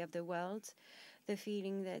rediscovery of the world, the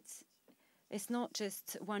feeling that it's not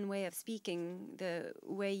just one way of speaking, the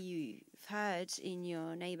way you've heard in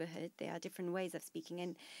your neighborhood. There are different ways of speaking.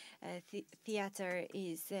 And theater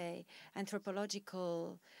is an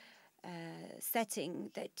anthropological setting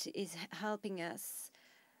that is helping us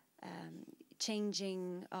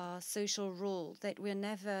changing our social role, that we're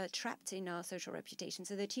never trapped in our social reputation.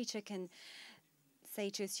 So the teacher can say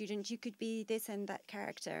to a student, you could be this and that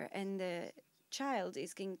character, and the child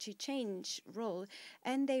is going to change role,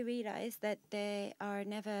 and they realize that they are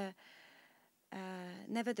never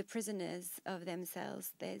the prisoners of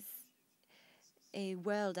themselves. There's a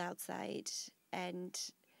world outside, and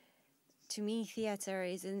to me, theater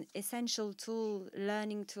is an essential tool,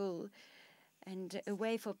 learning tool, and a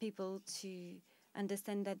way for people to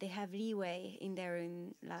understand that they have leeway in their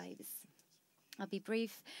own lives. I'll be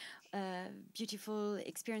brief. Beautiful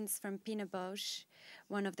experience from Pina Bausch,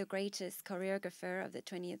 one of the greatest choreographer of the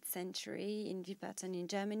 20th century in Wuppertal in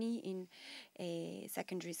Germany, in a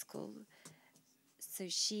secondary school. So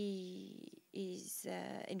she is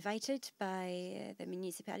invited by the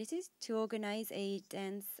municipalities to organize a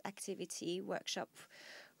dance activity workshop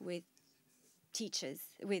with teachers,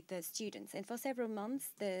 with the students. And for several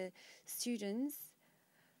months, the students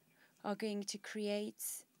are going to create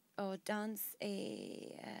or dance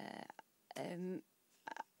a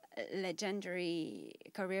legendary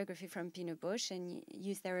choreography from Pina Bausch and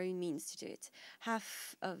use their own means to do it.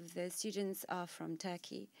 Half of the students are from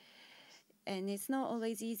Turkey. And it's not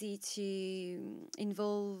always easy to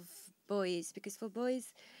involve boys, because for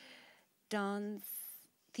boys, dance,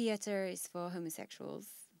 theater is for homosexuals.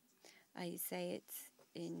 I say it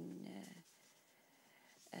in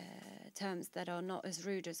terms that are not as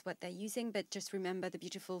rude as what they're using, but just remember the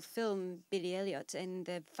beautiful film Billy Elliot and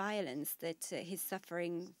the violence that he's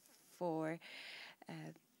suffering for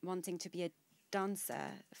wanting to be a dancer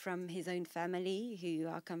from his own family, who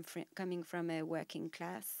are coming from a working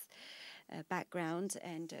class background,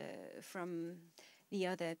 and from the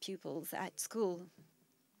other pupils at school.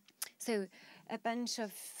 So a bunch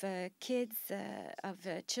of kids,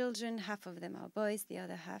 children, half of them are boys, the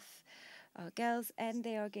other half are girls, and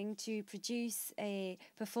they are going to produce a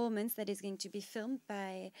performance that is going to be filmed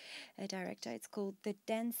by a director. It's called The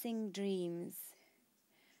Dancing Dreams.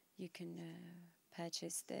 You can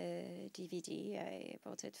purchase the DVD. I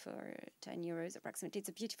bought it for 10 euros approximately. It's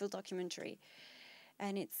a beautiful documentary,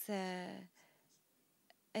 and it's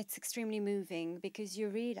extremely moving, because you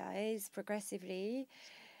realize progressively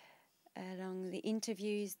along the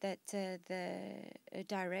interviews that the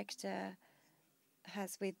director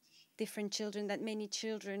has with different children, that many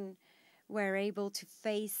children were able to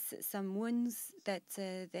face some wounds that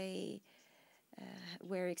they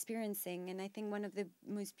were experiencing. And I think one of the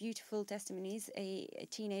most beautiful testimonies, a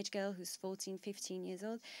teenage girl who's 14, 15 years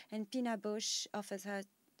old, and Pina Bausch offers her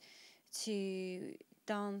to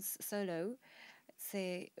dance solo. It's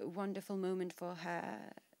a wonderful moment for her,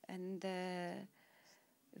 and the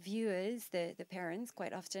viewers, the parents,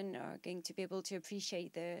 quite often are going to be able to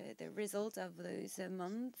appreciate the result of those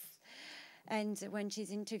months. And when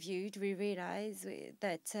she's interviewed, we realize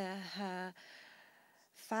that her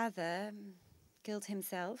father killed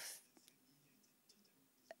himself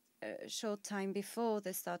a short time before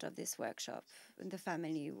the start of this workshop. The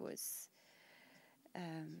family was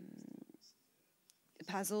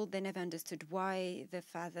puzzled. They never understood why the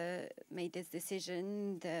father made this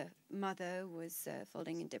decision. The mother was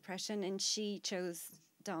falling in depression, and she chose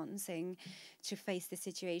dancing to face the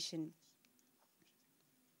situation.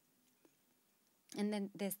 And then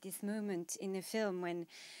there's this moment in the film when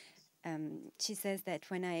she says that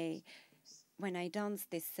when I danced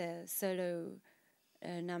this solo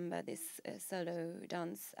number, this solo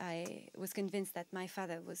dance, I was convinced that my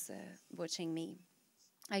father was watching me.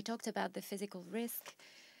 I talked about the physical risk,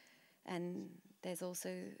 and there's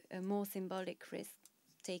also a more symbolic risk,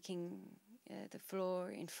 taking the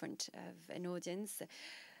floor in front of an audience.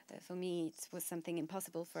 For me, it was something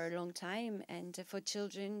impossible for a long time, and for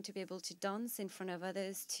children to be able to dance in front of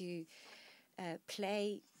others, to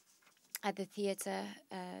play at the theatre,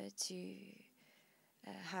 to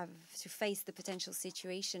face the potential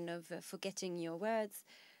situation of forgetting your words.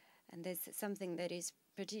 And there's something that is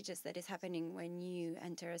prodigious that is happening when you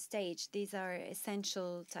enter a stage. These are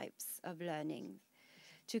essential types of learning.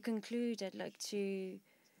 To conclude, I'd like to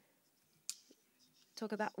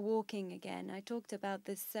talk about walking again. I talked about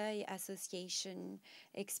the Seuil Association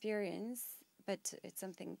experience, but it's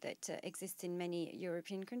something that exists in many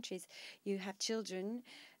European countries. You have children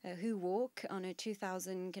who walk on a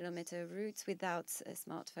 2,000-kilometer route without a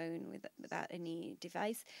smartphone, without any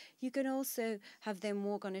device. You can also have them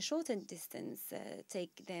walk on a shorter distance,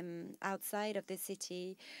 take them outside of the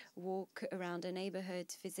city, walk around a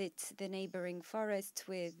neighborhood, visit the neighboring forest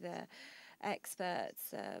with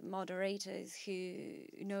experts, moderators who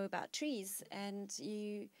know about trees, and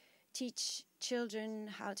you teach children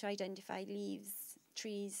how to identify leaves,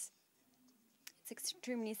 trees. It's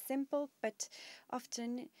extremely simple, but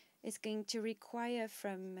often it's going to require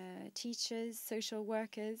from teachers, social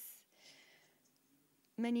workers,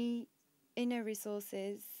 many inner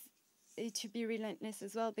resources, to be relentless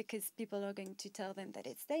as well, because people are going to tell them that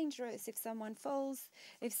it's dangerous if someone falls,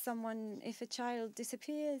 if a child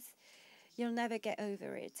disappears, you'll never get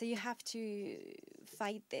over it. So you have to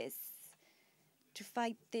fight this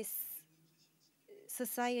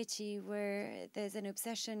society where there's an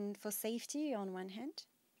obsession for safety on one hand,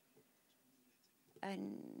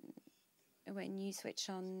 and when you switch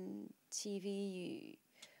on TV, you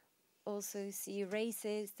also see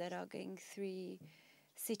races that are going through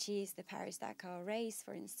cities, the Paris-Dakar race,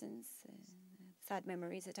 for instance. Sad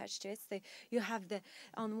memories attached to it. So you have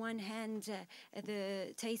on one hand,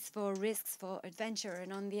 the taste for risks, for adventure,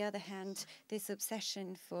 and on the other hand, this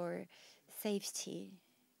obsession for safety,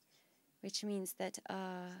 which means that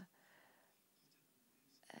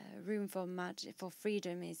room for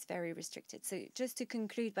freedom is very restricted. So just to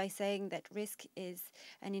conclude by saying that risk is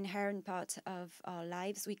an inherent part of our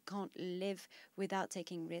lives. We can't live without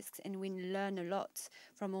taking risks, and we learn a lot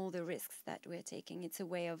from all the risks that we're taking. It's a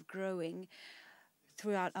way of growing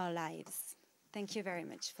throughout our lives. Thank you very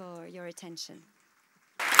much for your attention.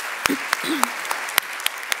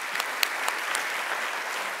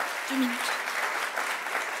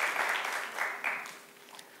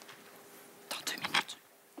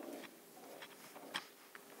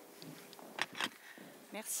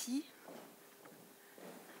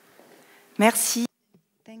 Merci.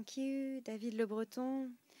 Thank you, David Le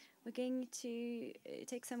Breton. We're going to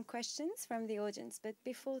take some questions from the audience, but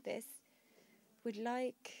before this, we're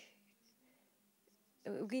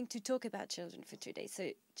going to talk about children for today. So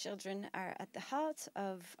children are at the heart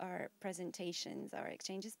of our presentations, our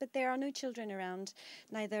exchanges, but there are no children around,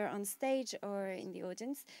 neither on stage or in the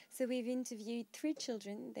audience. So we've interviewed 3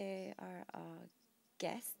 children. They are our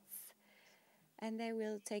guests, and they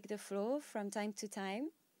will take the floor from time to time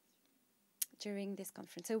during this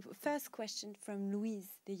conference. So first question from Louise,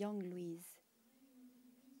 the young Louise.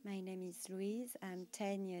 My name is Louise. I'm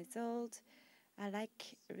 10 years old. I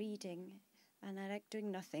like reading and I like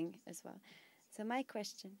doing nothing as well. So my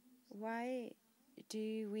question, why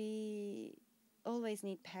do we always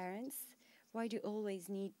need parents? Why do we always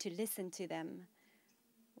need to listen to them?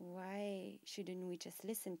 Why shouldn't we just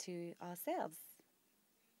listen to ourselves?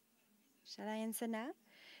 Shall I answer now?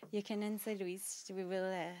 You can answer, Louise. We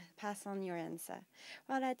will pass on your answer.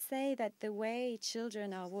 Well, I'd say that the way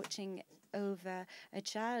children are watching over a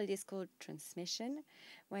child is called transmission.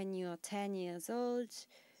 When you're 10 years old,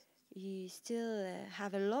 you still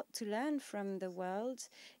have a lot to learn from the world,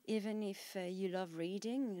 even if you love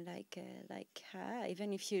reading like her,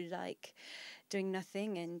 even if you like doing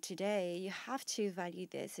nothing. And today you have to value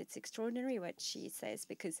this. It's extraordinary what she says,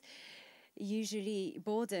 because usually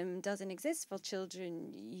boredom doesn't exist for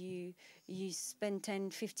children. You spend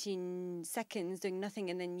 10-15 seconds doing nothing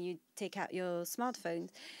and then you take out your smartphone.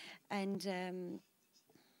 And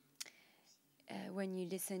when you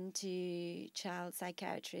listen to child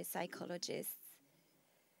psychiatrists, psychologists,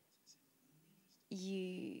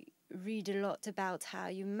 you read a lot about how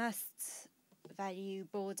you must value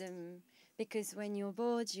boredom, because when you're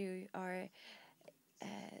bored, you are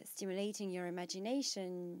stimulating your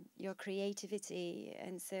imagination, your creativity,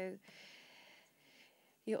 and so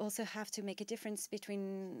you also have to make a difference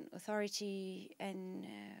between authority and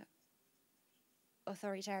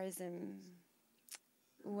authoritarianism.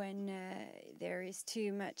 When there is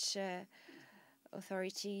too much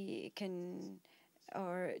authority,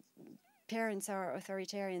 or parents are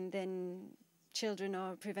authoritarian, then children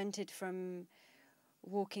are prevented from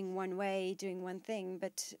walking one way, doing one thing.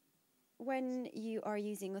 But when you are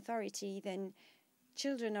using authority, then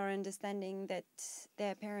children are understanding that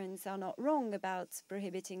their parents are not wrong about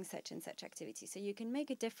prohibiting such and such activity. So you can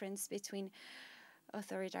make a difference between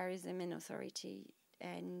authoritarianism and authority,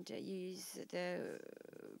 and use the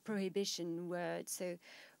prohibition word. So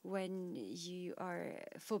when you are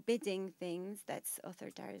forbidding things, that's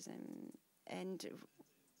authoritarianism. And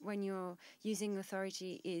when you're using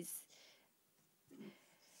authority,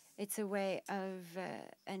 it's a way of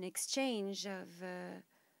an exchange of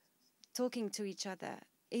talking to each other.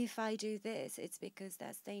 If I do this, it's because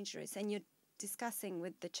that's dangerous. And you're discussing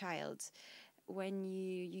with the child. When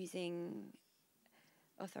you're using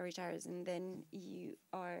authoritarianism, then you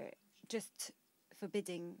are just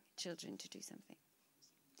forbidding children to do something.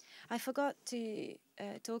 I forgot to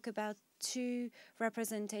talk about 2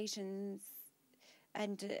 representations,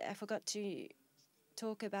 and I forgot to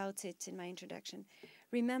talk about it in my introduction.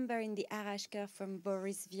 Remember in the Arrache-Cœur from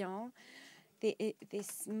Boris Vian,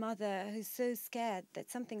 this mother who's so scared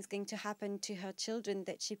that something's going to happen to her children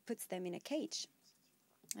that she puts them in a cage.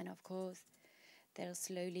 And of course, they'll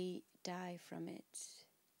slowly die from it.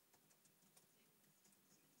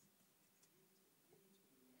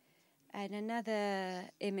 And another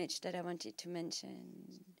image that I wanted to mention,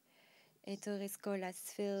 Ettore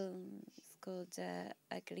Scola's film, it's called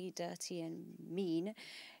Ugly, Dirty and Mean.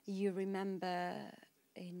 You remember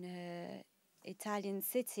in an Italian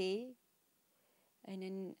city, in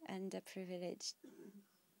an underprivileged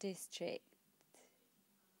district,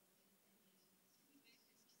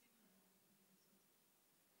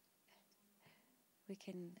 we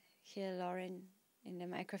can hear Lauren in the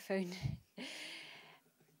microphone.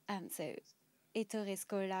 So, Ettore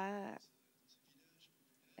Scola,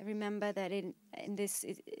 remember that in this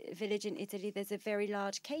village in Italy, there's a very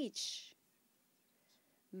large cage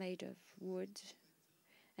made of wood.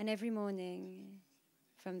 And every morning,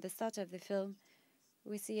 from the start of the film,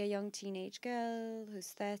 we see a young teenage girl who's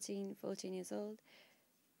 13, 14 years old,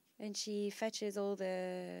 and she fetches all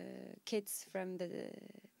the kids from the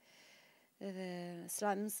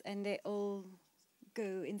slums, and they all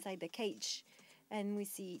go inside the cage. And we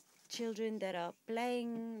see children that are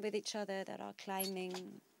playing with each other, that are climbing.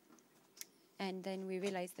 And then we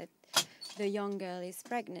realize that the young girl is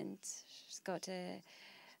pregnant. She's got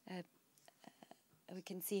we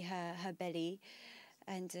can see her belly.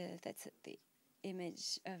 And that's the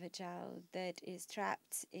image of a child that is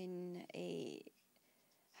trapped in a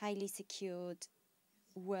highly secured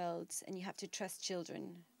world. And you have to trust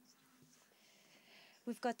children.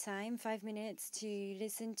 We've got time, 5 minutes, to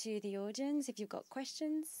listen to the audience. If you've got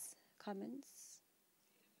questions, comments.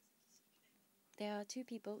 There are 2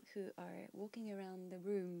 people who are walking around the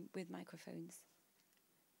room with microphones.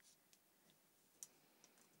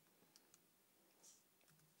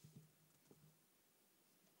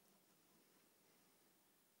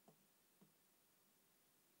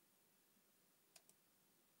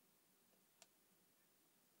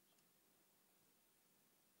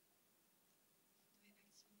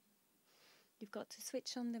 You've got to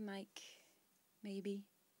switch on the mic, maybe.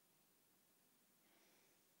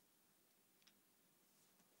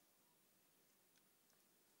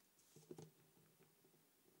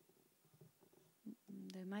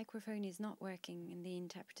 The microphone is not working and the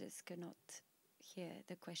interpreters cannot hear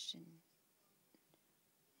the question.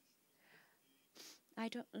 I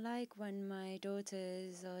don't like when my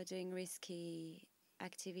daughters are doing risky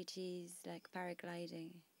activities like paragliding.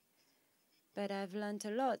 But I've learned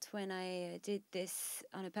a lot when I did this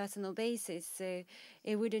on a personal basis, so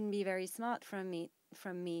it wouldn't be very smart from me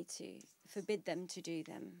to forbid them to do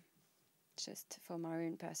them, just for my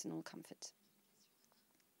own personal comfort.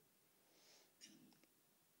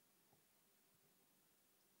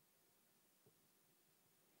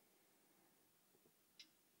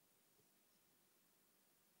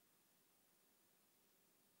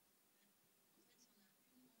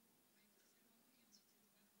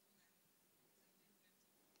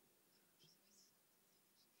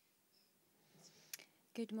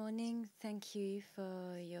 Good morning. Thank you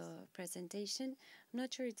for your presentation. I'm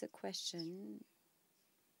not sure it's a question.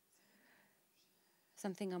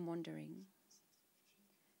 Something I'm wondering.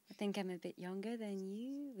 I think I'm a bit younger than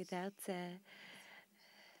you, without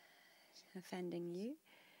offending you.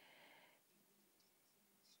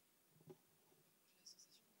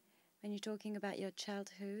 When you're talking about your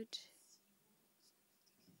childhood,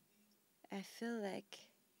 I feel like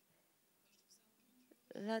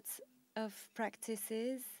lots of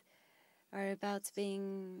practices are about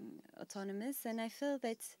being autonomous, and I feel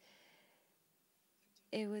that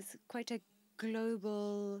it was quite a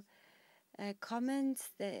global comment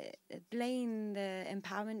that blame the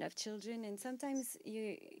empowerment of children, and sometimes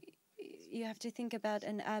you have to think about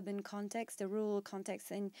an urban context, a rural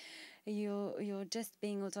context, and you're just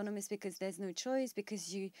being autonomous because there's no choice,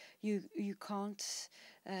 because you can't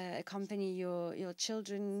accompany your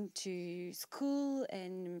children to school,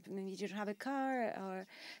 and maybe you don't have a car, or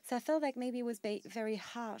so I felt like maybe it was very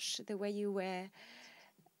harsh the way you were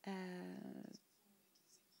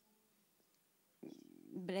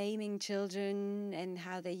blaming children and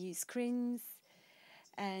how they use screens.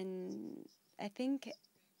 And I think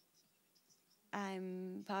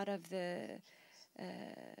I'm part of the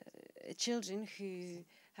children who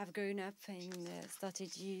have grown up and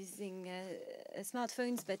started using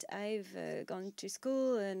smartphones, but I've gone to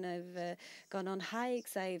school and I've gone on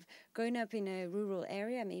hikes. I've grown up in a rural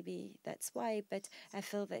area, maybe that's why, but I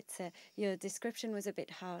feel that your description was a bit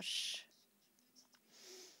harsh.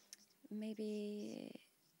 Maybe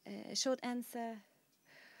a short answer.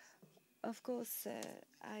 Of course,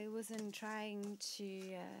 I wasn't trying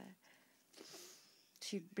to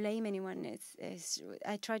blame anyone.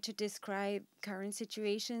 I try to describe current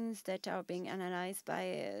situations that are being analyzed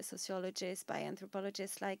by sociologists, by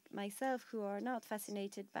anthropologists like myself, who are not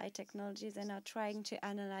fascinated by technologies and are trying to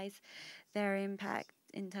analyze their impact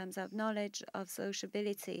in terms of knowledge, of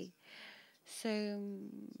sociability. So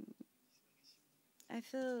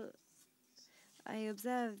I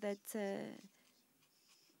observe that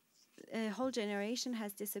a whole generation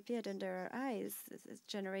has disappeared under our eyes. A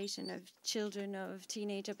generation of children, of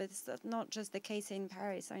teenagers, but it's not just the case in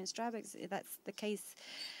Paris or in Strasbourg. That's the case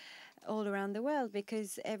all around the world,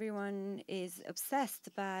 because everyone is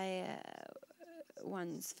obsessed by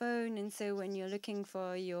one's phone, and so when you're looking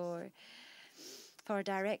for a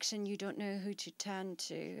direction, you don't know who to turn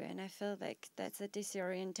to. And I feel like that's a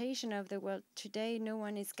disorientation of the world today. No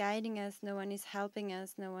one is guiding us, no one is helping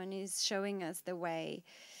us, no one is showing us the way.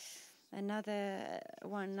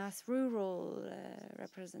 One last rural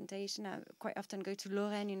representation. I quite often go to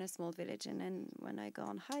Lorraine in a small village, and then when I go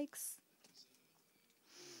on hikes,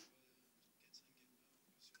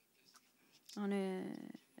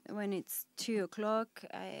 when it's 2 o'clock,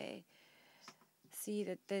 I see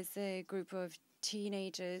that there's a group of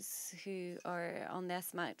teenagers who are on their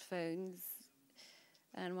smartphones,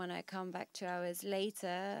 and when I come back 2 hours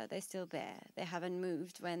later, they're still there. They haven't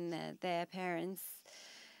moved. When their parents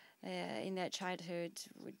in their childhood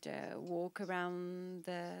would walk around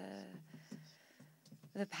the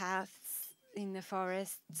paths in the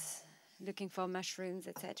forest looking for mushrooms,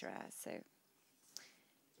 etc. So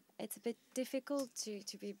it's a bit difficult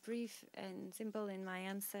to be brief and simple in my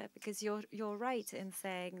answer, because you're right in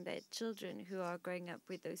saying that children who are growing up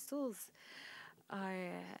with those tools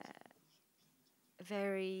are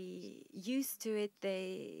very used to it.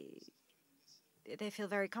 They feel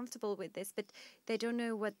very comfortable with this, but they don't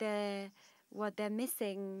know what they're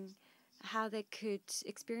missing, how they could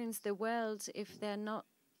experience the world if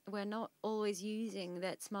we're not always using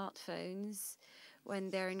that smartphones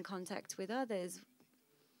when they're in contact with others.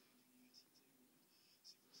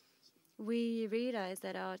 We realize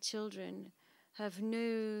that our children have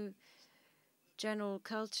no general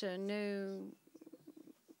culture, no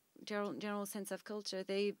general sense of culture.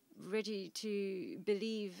 They're ready to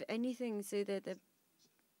believe anything, so that the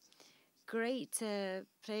great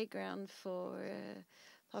playground for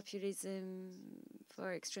populism,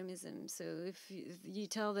 for extremism. So if you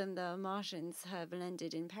tell them the Martians have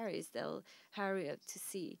landed in Paris, they'll hurry up to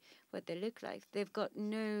see what they look like. They've got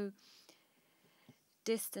no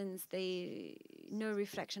distance, no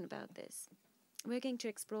reflection about this. We're going to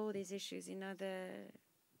explore these issues in other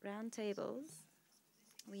roundtables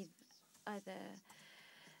with other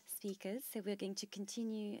speakers. So we're going to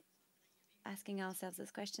continue asking ourselves those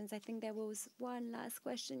questions. I think there was one last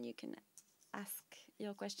question. You can ask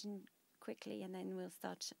your question quickly, and then we'll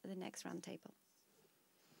start the next roundtable.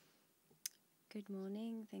 Good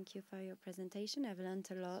morning. Thank you for your presentation. I've learned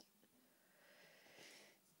a lot.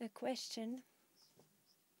 A question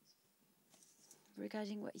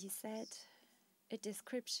regarding what you said, a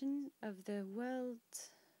description of the world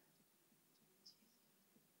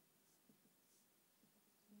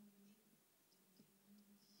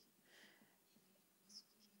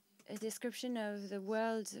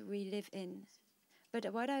we live in.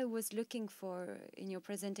 But what I was looking for in your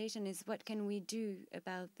presentation is, what can we do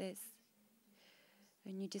about this?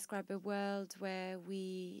 And you describe a world where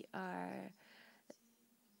we are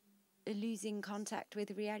losing contact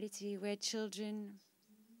with reality, where children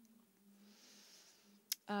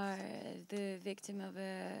are the victim of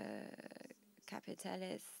a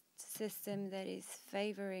capitalist system that is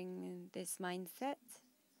favoring this mindset.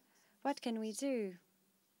 What can we do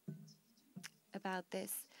about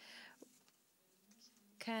this?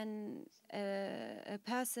 Can a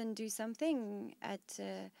person do something at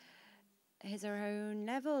his or her own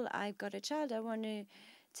level? I've got a child, I want to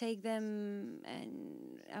take them,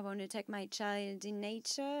 and I want to take my child in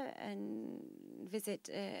nature and visit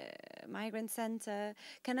a migrant center.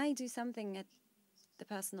 Can I do something at the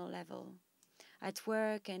personal level, at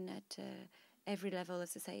work, and at every level of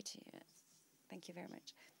society? Thank you very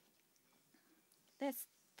much. That's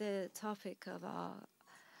the topic of our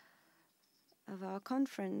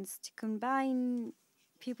conference, to combine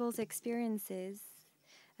people's experiences.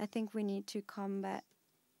 I think we need to combat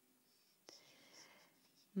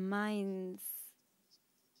minds,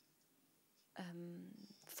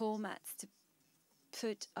 formats, to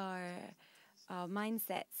put our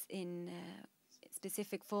mindsets in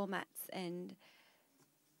specific formats, and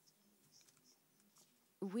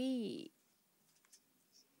we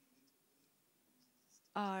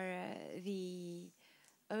are the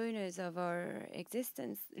owners of our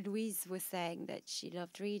existence. Louise was saying that she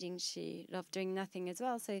loved reading, she loved doing nothing as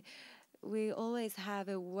well. So we always have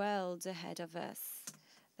a world ahead of us.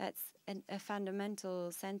 That's a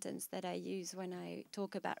fundamental sentence that I use when I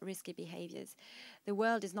talk about risky behaviors. The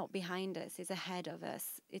world is not behind us, it's ahead of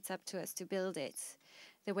us. It's up to us to build it.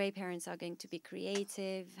 The way parents are going to be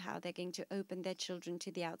creative, how they're going to open their children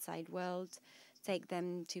to the outside world, take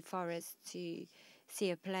them to forests to see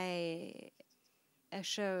a play, a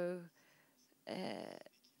show,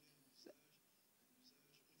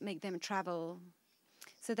 make them travel,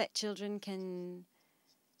 so that children can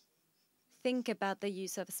think about the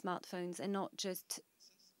use of smartphones and not just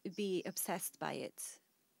be obsessed by it.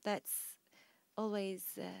 That's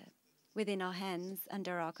always within our hands,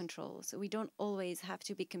 under our control. So we don't always have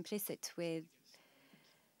to be complicit with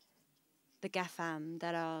the GAFAM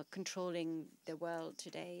that are controlling the world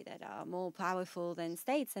today, that are more powerful than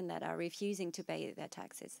states and that are refusing to pay their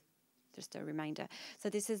taxes. Just a reminder. So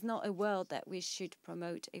this is not a world that we should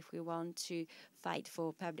promote if we want to fight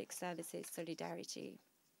for public services, solidarity,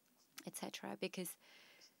 etc., because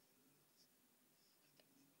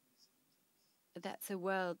that's a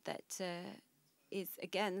world that is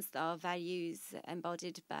against our values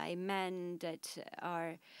embodied by men that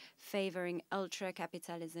are favoring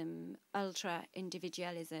ultra-capitalism,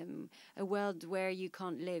 ultra-individualism, a world where you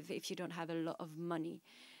can't live if you don't have a lot of money.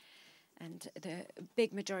 And the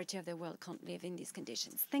big majority of the world can't live in these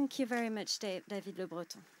conditions. Thank you very much, David Le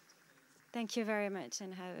Breton. Thank you very much,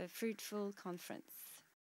 and have a fruitful conference.